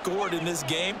they've scored in this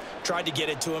game. Tried to get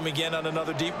it to him again on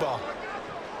another deep ball.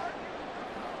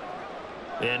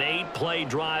 An 8-play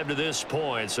drive to this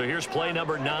point. So here's play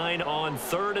number 9 on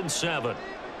 3rd and 7.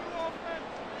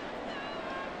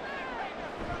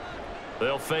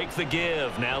 They'll fake the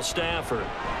give. Now Stafford.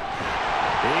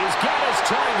 He's got his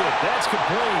target. That's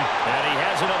complete. And he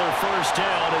has another first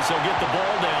down as they'll get the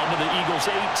ball down to the Eagles'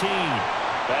 18.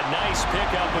 A nice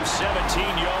pickup of 17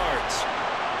 yards.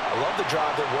 I love the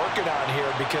drive they're working on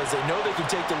here because they know they can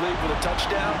take the lead with a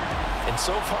touchdown. And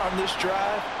so far on this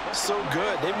drive, so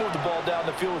good. They moved the ball down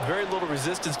the field with very little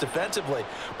resistance defensively.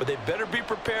 But they better be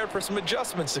prepared for some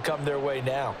adjustments to come their way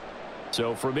now.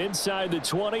 So from inside the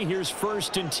 20, here's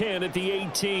 1st and 10 at the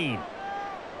 18.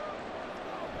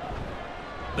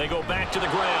 They go back to the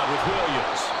ground with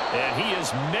Williams. And he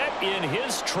is met in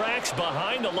his tracks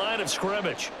behind the line of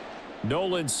scrimmage.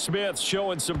 Nolan Smith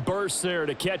showing some bursts there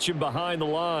to catch him behind the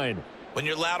line. When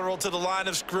you're lateral to the line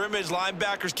of scrimmage,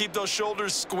 linebackers keep those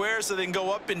shoulders square so they can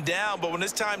go up and down. But when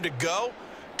it's time to go,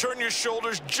 turn your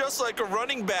shoulders just like a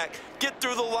running back. Get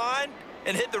through the line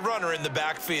and hit the runner in the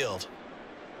backfield.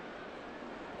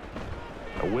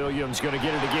 Williams going to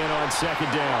get it again on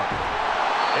 2nd down.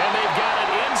 And they've got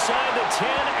it inside the 10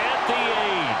 at the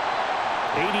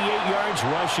 8. 88 yards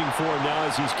rushing for him now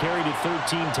as he's carried it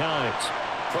 13 times.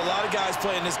 For a lot of guys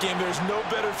playing this game, there's no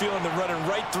better feeling than running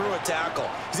right through a tackle.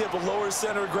 He's able to lower his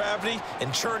center of gravity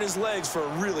and churn his legs for a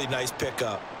really nice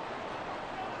pickup.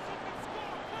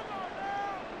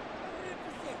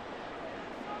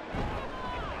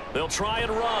 They'll try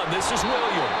and run. This is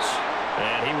Williams.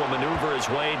 And he will maneuver his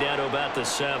way down to about the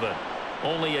 7.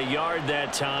 Only a yard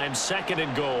that time, 2nd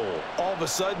and goal. All of a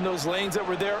sudden, those lanes that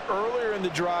were there earlier in the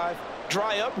drive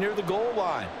dry up near the goal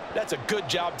line. That's a good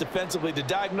job defensively to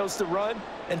diagnose the run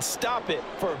and stop it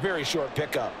for a very short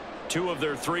pickup. 2 of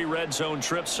their 3 red zone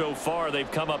trips so far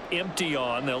they've come up empty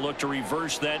on. They'll look to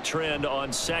reverse that trend on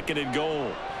 2nd and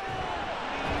goal.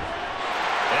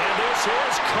 And this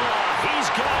is caught. He's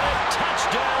got it.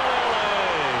 Touchdown, LA.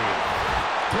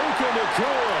 Puka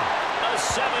Nacua, a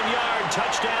 7-yard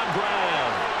touchdown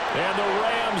grab. And the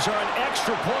Rams are an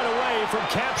extra point away from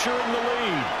capturing the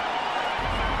lead.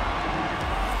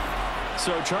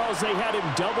 So, Charles, they had him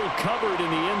double covered in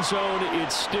the end zone.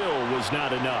 It still was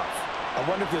not enough. I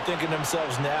wonder if they're thinking to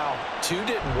themselves now, 2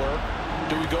 didn't work.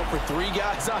 Do we go for 3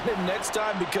 guys on him next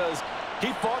time? Because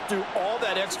he fought through all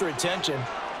that extra attention,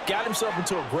 got himself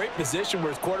into a great position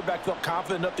where his quarterback felt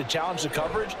confident enough to challenge the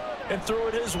coverage and threw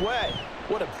it his way.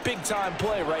 What a big-time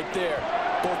play right there,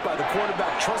 both by the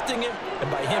quarterback trusting him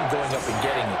and by him going up and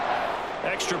getting it.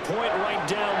 Extra point right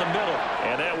down the middle,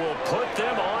 and that will put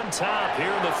them on top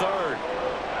here in the 3rd.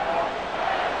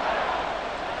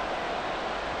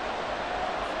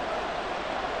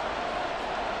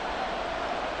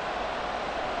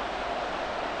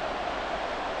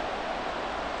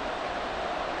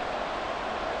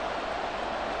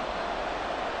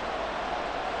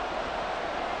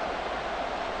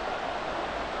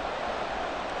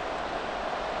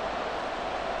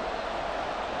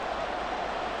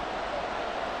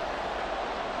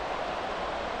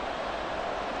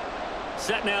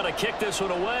 Set now to kick this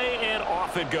one away, and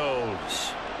off it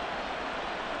goes.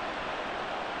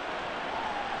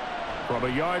 From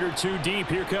a yard or 2 deep,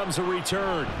 here comes a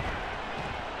return.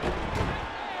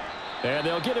 And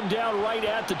they'll get him down right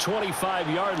at the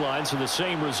 25-yard line, so the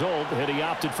same result, had he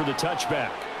opted for the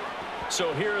touchback.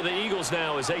 So here are the Eagles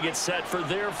now as they get set for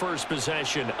their first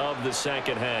possession of the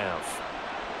second half.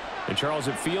 And, Charles,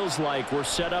 it feels like we're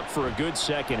set up for a good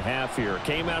second half here.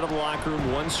 Came out of the locker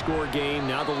room, one-score game.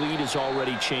 Now the lead has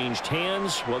already changed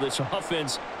hands. Well, this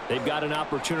offense, they've got an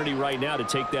opportunity right now to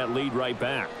take that lead right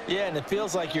back. Yeah, and it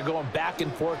feels like you're going back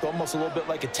and forth almost a little bit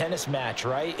like a tennis match,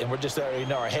 right? And we're just,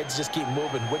 our heads just keep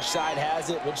moving. Which side has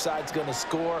it? Which side's going to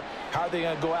score? How are they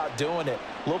going to go out doing it?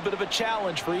 A little bit of a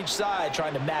challenge for each side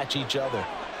trying to match each other.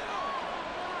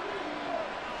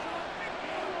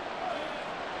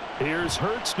 Here's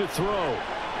Hurts to throw.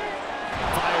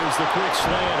 Fires the quick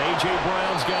slant. A.J.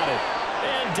 Brown's got it.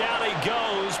 And down he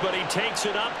goes, but he takes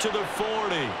it up to the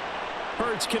 40.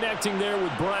 Hurts connecting there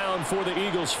with Brown for the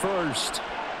Eagles first.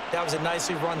 That was a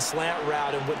nicely run slant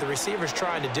route, and what the receiver's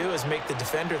trying to do is make the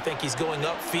defender think he's going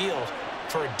upfield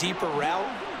for a deeper route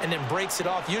and then breaks it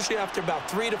off, usually after about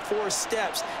 3 to 4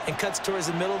 steps, and cuts towards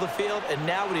the middle of the field. And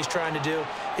now what he's trying to do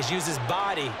is use his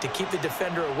body to keep the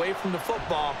defender away from the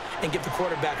football and give the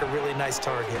quarterback a really nice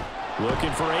target.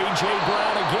 Looking for A.J.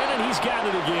 Brown again, and he's got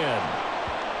it again.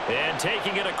 And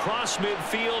taking it across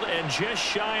midfield and just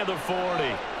shy of the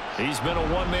 40. He's been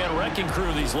a one-man wrecking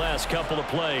crew these last couple of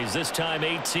plays. This time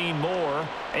 18 more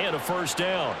and a first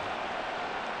down.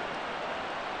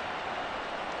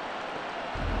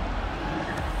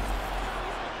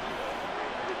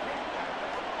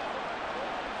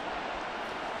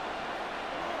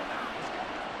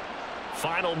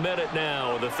 Final minute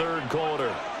now of the third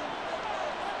quarter.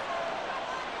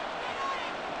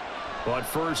 On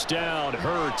first down,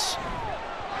 Hurts.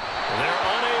 They're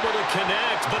unable to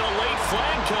connect, but a late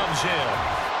flag comes in.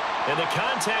 And the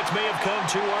contact may have come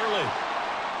too early.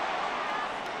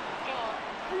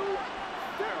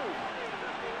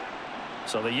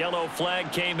 So the yellow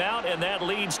flag came out, and that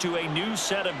leads to a new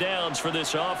set of downs for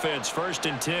this offense.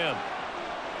 1st and 10.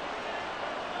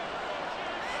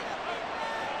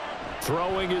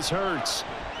 Throwing is Hurts.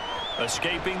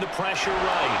 Escaping the pressure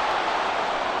right.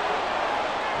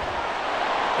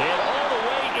 And all the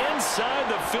way inside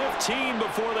the 15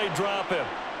 before they drop him.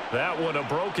 That one a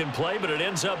broken play, but it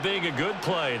ends up being a good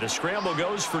play. The scramble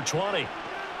goes for 20.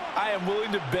 I am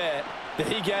willing to bet that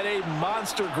he got a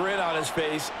monster grin on his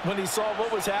face when he saw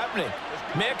what was happening.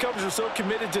 Man-covers were so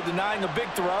committed to denying a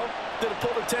big throw that it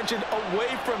pulled attention away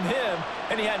from him,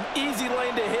 and he had an easy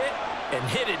lane to hit, and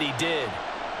hit it he did.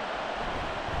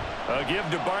 A give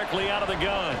to Barkley out of the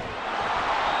gun.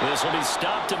 This will be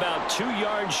stopped about 2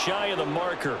 yards shy of the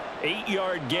marker.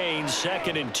 8-yard gain,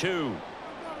 2nd and 2.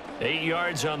 8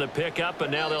 yards on the pickup,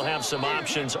 and now they'll have some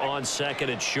options on 2nd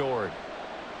and short.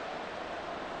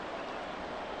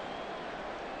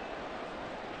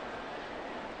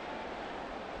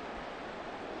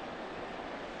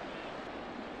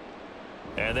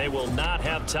 And they will not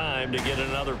have time to get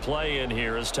another play in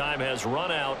here as time has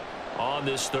run out on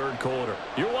this third quarter.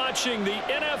 You're watching the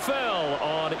NFL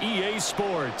on EA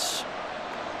Sports.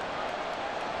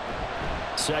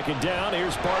 2nd down.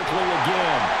 Here's Barkley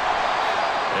again.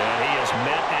 And he is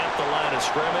met at the line of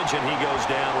scrimmage, and he goes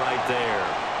down right there.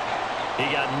 He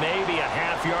got maybe a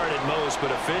half yard at most, but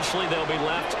officially they'll be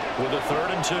left with a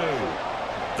 3rd and 2.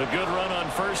 The good run on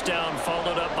first down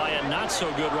followed up by a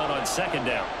not-so-good run on 2nd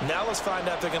down. Now let's find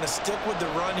out if they're going to stick with the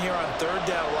run here on 3rd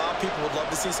down. A lot of people would love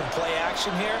to see some play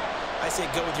action here. I say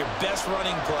go with your best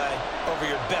running play over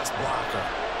your best blocker.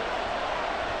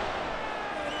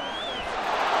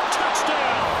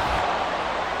 Touchdown!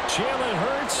 Jalen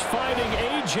Hurts fighting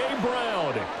A.J.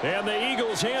 Brown. And the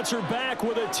Eagles answer back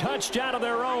with a touchdown of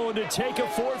their own to take a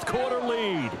fourth-quarter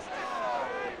lead.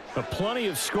 But plenty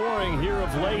of scoring here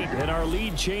of late, and our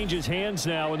lead changes hands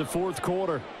now in the fourth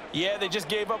quarter. Yeah, they just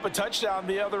gave up a touchdown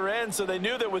the other end, so they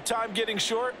knew that with time getting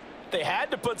short, they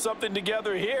had to put something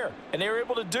together here, and they were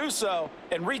able to do so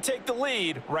and retake the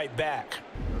lead right back.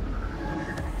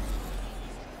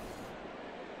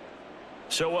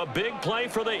 So a big play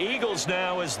for the Eagles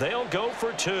now as they'll go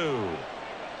for 2.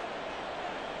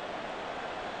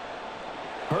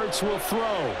 Hurts will throw.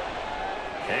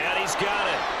 And he's got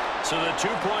it. So the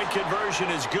 2-point conversion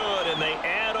is good, and they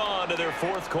add on to their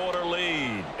fourth-quarter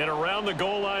lead. And around the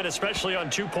goal line, especially on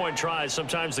 2-point tries,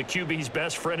 sometimes the QB's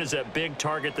best friend is that big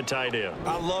target, the tight end.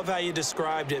 I love how you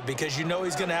described it because you know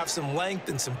he's going to have some length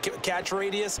and some catch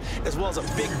radius as well as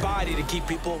a big body to keep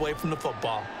people away from the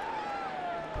football.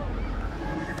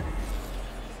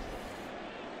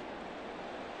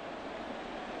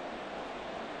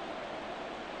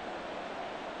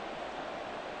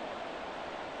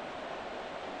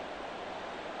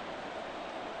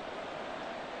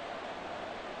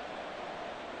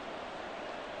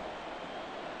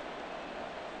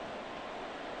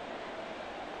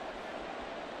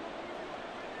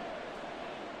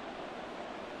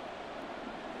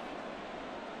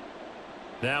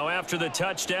 Now after the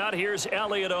touchdown, here's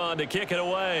Elliott on to kick it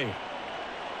away.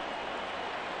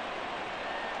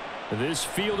 This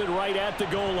fielded right at the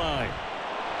goal line.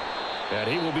 And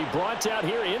he will be brought down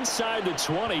here inside the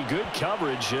 20. Good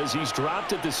coverage as he's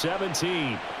dropped at the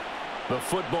 17. The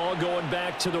football going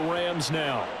back to the Rams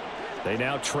now. They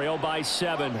now trail by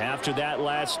 7 after that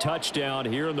last touchdown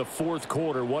here in the fourth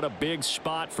quarter. What a big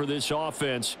spot for this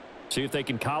offense. See if they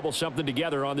can cobble something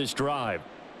together on this drive.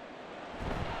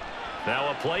 Now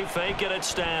a play fake it at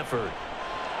Stafford.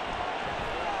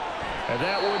 And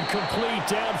that one complete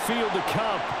downfield to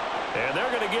Cup. And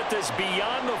they're going to get this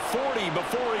beyond the 40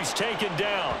 before he's taken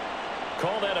down.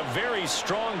 Call that a very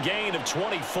strong gain of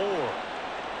 24.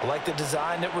 I like the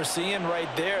design that we're seeing right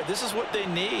there. This is what they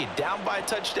need. Down by a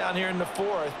touchdown here in the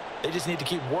fourth. They just need to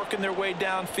keep working their way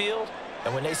downfield.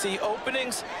 And when they see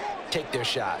openings, take their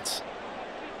shots.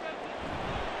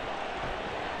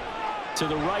 To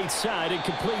the right side and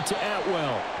complete to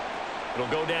Atwell. It'll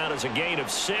go down as a gain of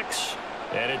 6.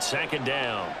 And it's second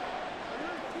down.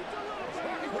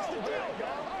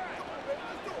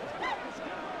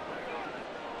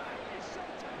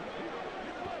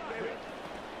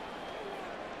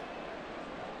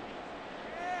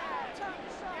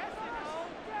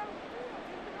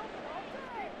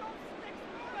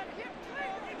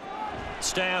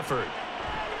 Stafford.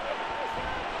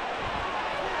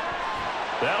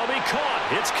 That'll be caught.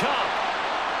 It's Cup.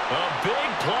 A big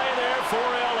play there for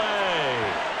L.A.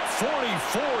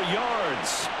 44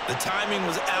 yards. The timing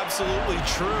was absolutely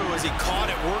true as he caught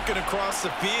it working across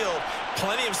the field.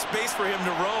 Plenty of space for him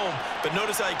to roam. But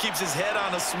notice how he keeps his head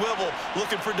on a swivel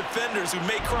looking for defenders who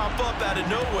may crop up out of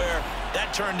nowhere.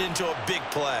 That turned into a big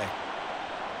play.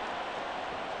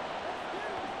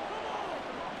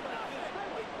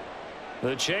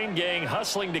 The chain gang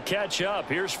hustling to catch up.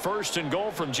 Here's first and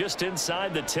goal from just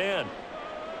inside the 10.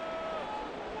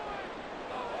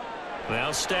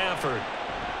 Now Stafford.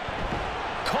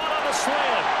 Caught on the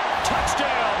slant.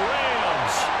 Touchdown,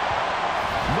 Rams.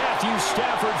 Matthew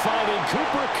Stafford finding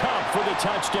Cooper Kupp for the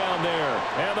touchdown there.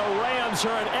 And the Rams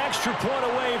are an extra point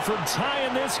away from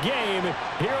tying this game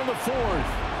here in the fourth.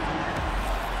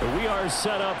 We are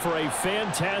set up for a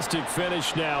fantastic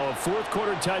finish now. A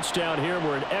fourth-quarter touchdown here, and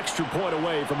we're an extra point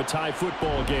away from a tie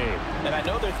football game. And I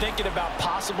know they're thinking about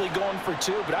possibly going for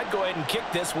 2, but I'd go ahead and kick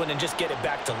this one and just get it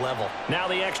back to level. Now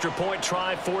the extra point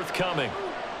try forthcoming.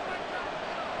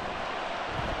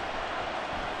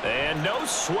 And no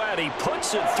sweat. He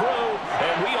puts it through,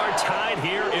 and we are tied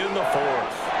here in the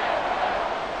fourth.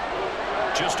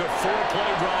 Just a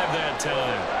 4-play drive that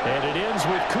time. And it ends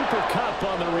with Cooper Kupp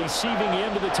on the receiving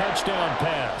end of the touchdown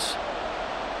pass.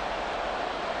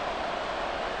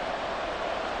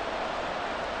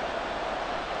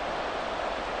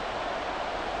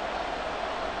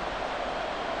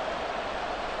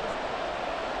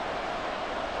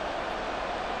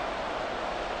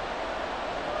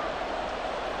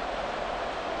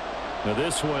 Now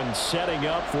this one setting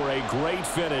up for a great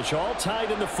finish. All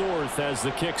tied in the fourth as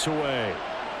the kick's away.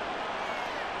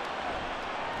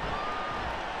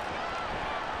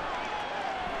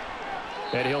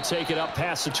 And he'll take it up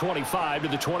past the 25 to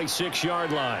the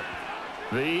 26-yard line.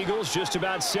 The Eagles just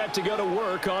about set to go to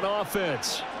work on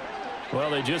offense. Well,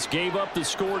 they just gave up the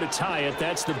score to tie it.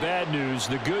 That's the bad news.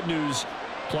 The good news,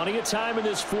 plenty of time in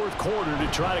this fourth quarter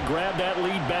to try to grab that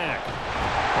lead back.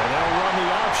 And they'll run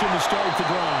the option to start the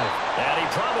drive. And he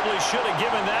probably should have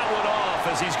given that one off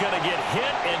as he's going to get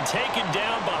hit and taken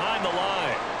down behind the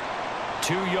line.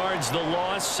 2 yards the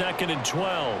loss, second and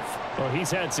 12. Well,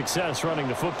 he's had success running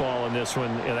the football in this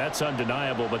one. Yeah, that's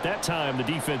undeniable. But that time, the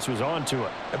defense was on to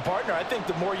it. And, partner, I think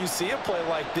the more you see a play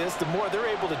like this, the more they're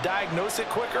able to diagnose it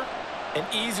quicker and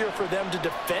easier for them to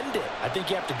defend it. I think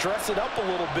you have to dress it up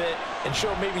a little bit and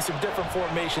show maybe some different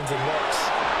formations and looks.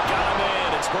 Got him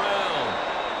in. It's Brown.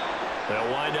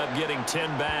 They'll wind up getting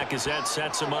 10 back as that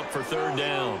sets them up for third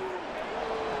down.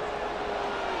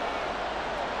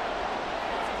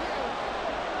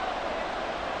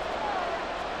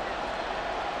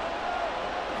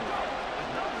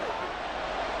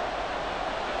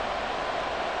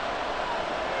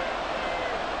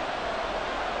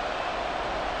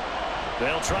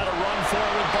 They'll try to run for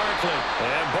it with Barkley.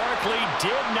 And Barkley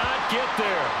did not get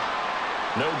there.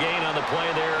 No gain on the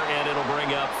play there, and it'll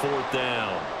bring up fourth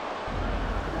down.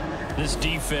 This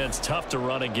defense, tough to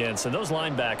run against. And those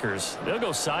linebackers, they'll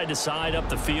go side to side up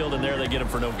the field, and there they get them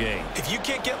for no gain. If you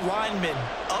can't get linemen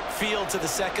upfield to the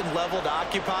second level to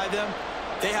occupy them,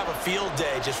 they have a field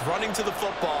day just running to the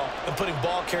football and putting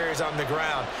ball carriers on the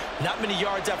ground. Not many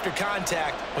yards after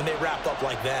contact when they wrap up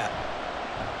like that.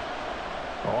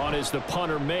 On is the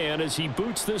punter man as he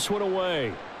boots this one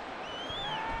away.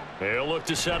 He'll look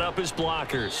to set up his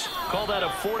blockers. Call that a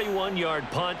 41-yard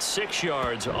punt, 6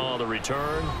 yards on the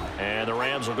return. And the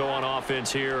Rams will go on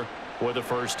offense here with a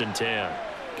 1st and 10.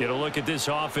 Get a look at this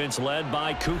offense led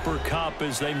by Cooper Kupp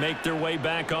as they make their way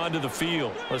back onto the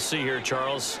field. Let's see here,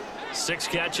 Charles. 6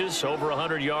 catches, over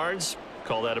 100 yards.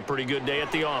 Call that a pretty good day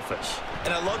at the office.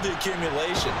 And I love the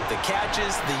accumulation, the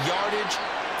catches, the yardage.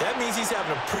 That means he's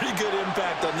having a pretty good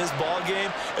impact on this ball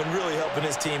game and really helping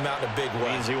his team out in a big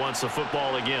way. Means he wants the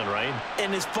football again, right?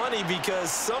 And it's funny because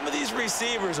some of these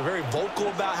receivers are very vocal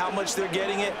about how much they're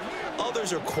getting it.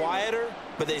 Others are quieter,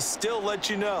 but they still let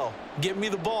you know, give me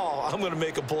the ball, I'm going to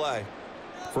make a play.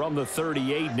 From the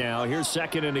 38 now, here's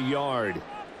 2nd and a yard.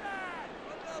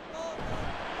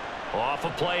 Off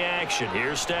of play action,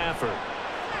 here's Stafford.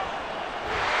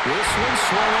 This one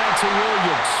swung out to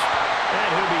Williams.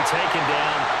 And he'll be taken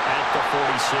down at the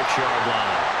 46-yard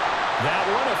line. That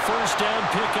one a 1st down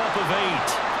pickup of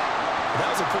 8.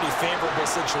 That was a pretty favorable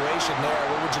situation there.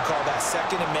 What would you call that?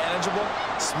 2nd and manageable?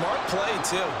 Smart play,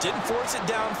 too. Didn't force it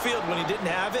downfield when he didn't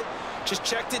have it. Just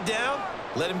checked it down,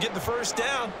 let him get the 1st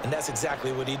down, and that's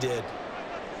exactly what he did.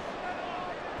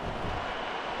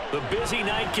 The busy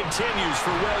night continues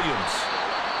for Williams.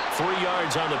 3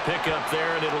 yards on the pickup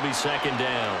there, and it'll be 2nd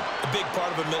down. A big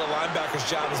part of a middle linebacker's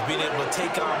job is being able to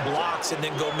take on blocks and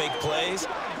then go make plays.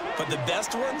 But the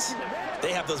best ones,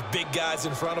 they have those big guys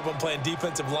in front of them playing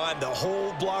defensive line that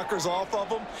hold blockers off of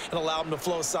them and allow them to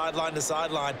flow sideline to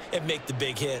sideline and make the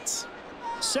big hits.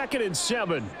 2nd and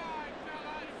 7.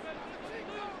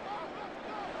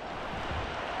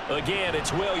 Again,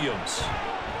 it's Williams.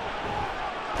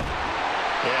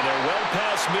 And they're well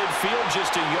past midfield,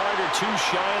 just a yard or 2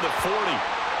 shy of the 40.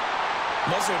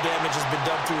 Most of their damage has been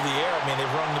done through the air. I mean,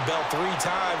 they've rung the bell 3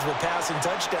 times with passing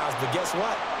touchdowns, but guess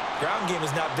what? Ground game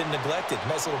has not been neglected.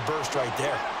 Nice little burst right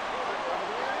there.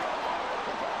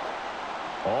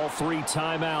 All 3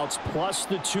 timeouts plus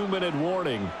the 2-minute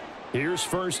warning. Here's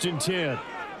 1st and 10.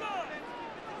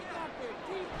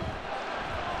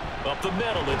 Up the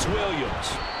middle, it's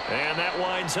Williams. And that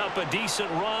winds up a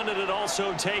decent run, and it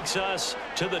also takes us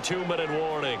to the 2-minute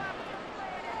warning.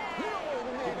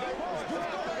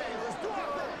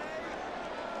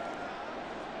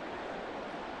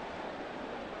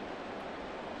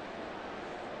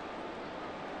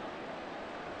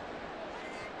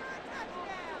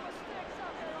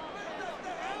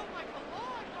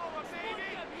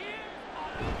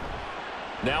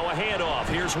 Now a handoff.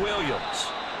 Here's Williams.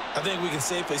 I think we can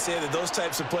safely say that those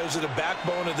types of plays are the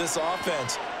backbone of this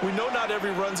offense. We know not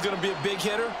every run's going to be a big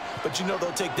hitter, but you know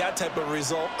they'll take that type of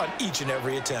result on each and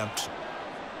every attempt.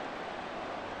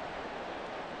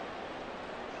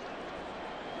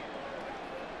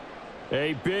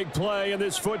 A big play in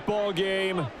this football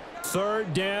game.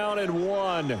 3rd down and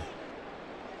 1.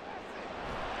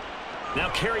 Now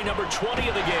carry number 20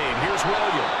 of the game. Here's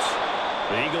Williams.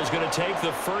 The Eagles going to take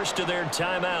the first of their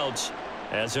timeouts,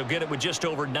 as they'll get it with just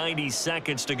over 90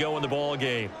 seconds to go in the ball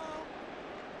game.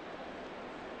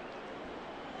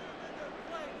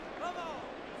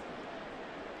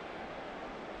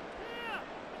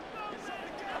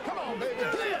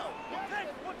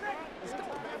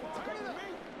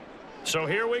 So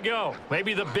here we go.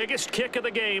 Maybe the biggest kick of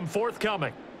the game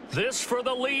forthcoming. This for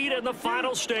the lead in the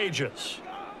final stages.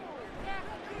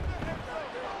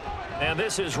 And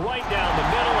this is right down the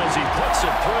middle as he puts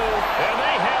it through. And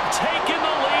they have taken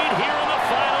the lead here in the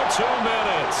final 2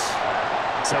 minutes.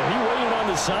 So he waited on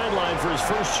the sideline for his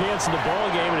first chance in the ball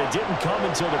game, and it didn't come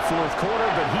until the 4th quarter,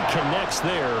 but he connects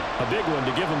there. A big one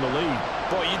to give him the lead.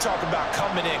 Boy, you talk about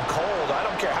coming in cold. I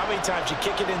don't care how many times you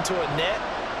kick it into a net.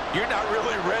 You're not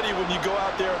really ready when you go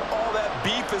out there and all that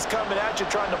beef is coming at you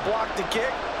trying to block the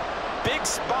kick. Big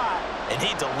spot, and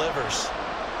he delivers.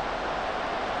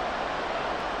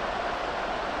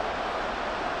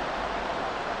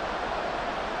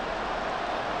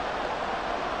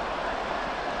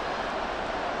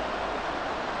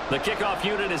 The kickoff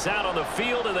unit is out on the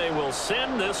field, and they will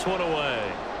send this one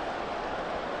away.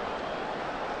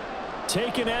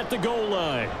 Taken at the goal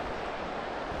line.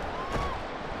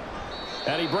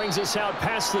 And he brings us out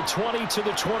past the 20 to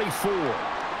the 24.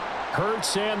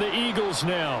 Hurts and the Eagles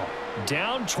now.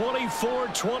 Down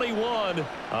 24-21.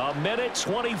 A minute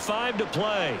 25 to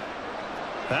play.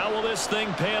 How will this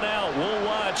thing pan out? We'll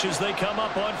watch as they come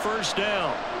up on 1st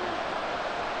down.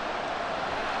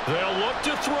 They'll look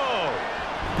to throw.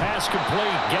 Pass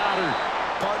complete. Goddard.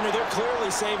 Partner, they're clearly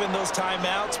saving those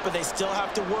timeouts, but they still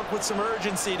have to work with some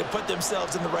urgency to put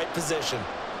themselves in the right position.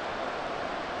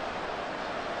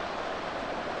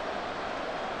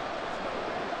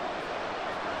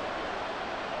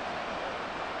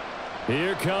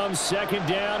 Here comes 2nd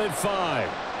down and 5.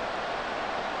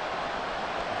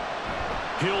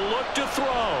 He'll look to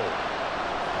throw.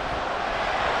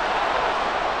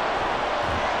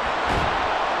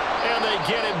 And they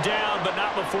get him down, but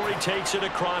not before he takes it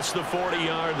across the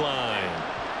 40-yard line.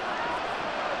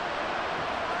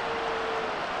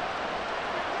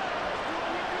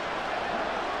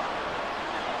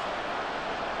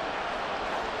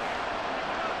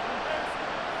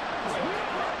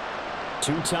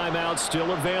 Two timeouts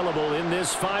still available in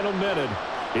this final minute.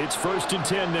 It's 1st and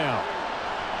 10 now.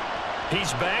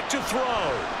 He's back to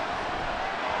throw.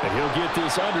 And he'll get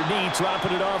this underneath,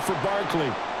 dropping it off for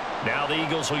Barkley. Now the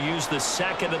Eagles will use the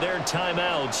second of their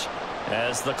timeouts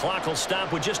as the clock will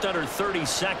stop with just under 30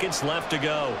 seconds left to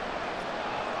go.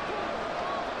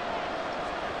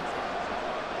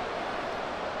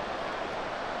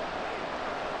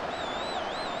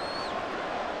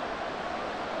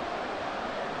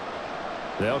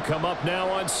 They'll come up now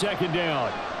on 2nd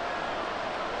down.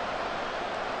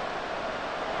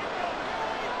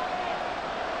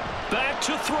 Back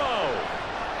to throw.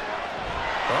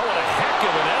 Oh, what a heck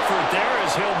of an effort there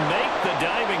as he'll make the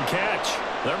diving catch.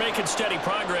 They're making steady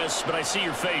progress, but I see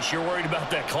your face. You're worried about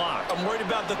that clock. I'm worried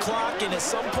about the clock, and at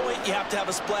some point you have to have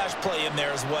a splash play in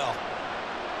there as well.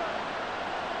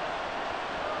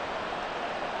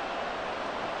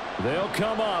 They'll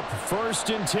come up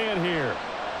 1st and 10 here.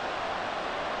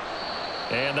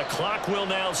 And the clock will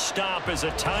now stop as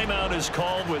a timeout is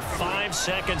called with 5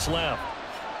 seconds left.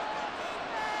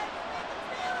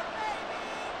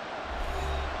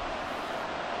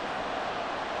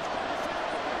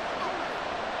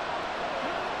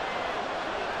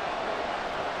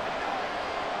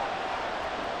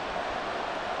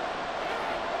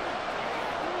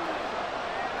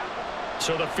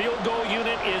 So the field goal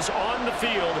unit is on the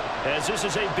field as this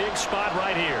is a big spot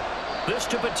right here. This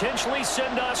to potentially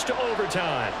send us to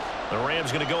overtime. The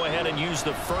Rams going to go ahead and use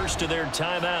the first of their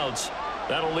timeouts.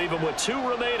 That'll leave them with 2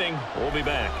 remaining. We'll be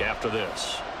back after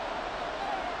this.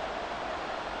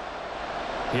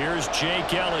 Here's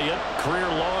Jake Elliott. Career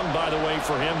long, by the way,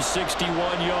 for him,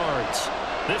 61 yards.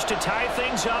 This to tie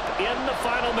things up in the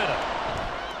final minute.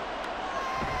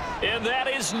 And that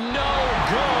is no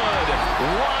good.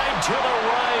 Wide to the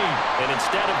right. And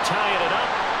instead of tying it up,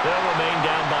 they'll remain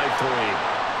down by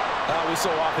 3. We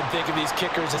so often think of these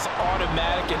kickers as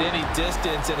automatic at any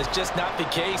distance, and it's just not the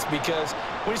case because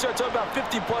when you start talking about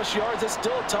 50-plus yards, it's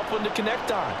still a tough one to connect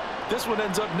on. This one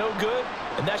ends up no good,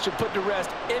 and that should put to rest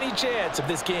any chance of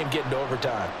this game getting to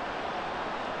overtime.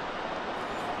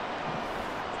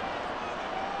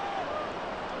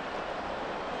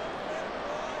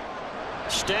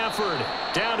 Stafford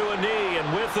down to a knee,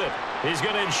 and with it, he's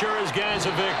going to ensure his guys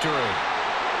a victory.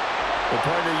 Well,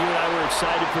 partner, you and I were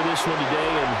excited for this one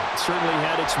today, and certainly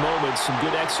had its moments. Some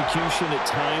good execution at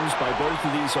times by both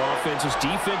of these offenses.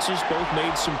 Defenses both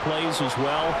made some plays as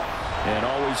well, and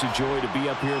always a joy to be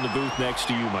up here in the booth next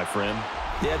to you, my friend.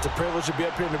 Yeah, it's a privilege to be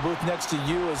up here in the booth next to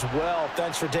you as well.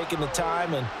 Thanks for taking the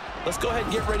time, and let's go ahead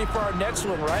and get ready for our next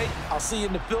one, right? I'll see you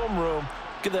in the film room.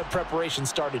 Get that preparation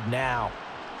started now.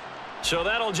 So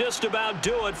that'll just about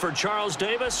do it for Charles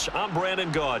Davis. I'm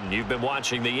Brandon Gaudin. You've been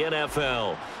watching the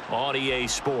NFL on EA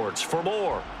Sports. For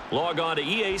more, log on to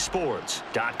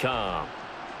easports.com.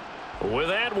 With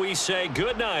that, we say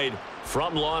good night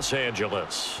from Los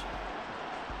Angeles.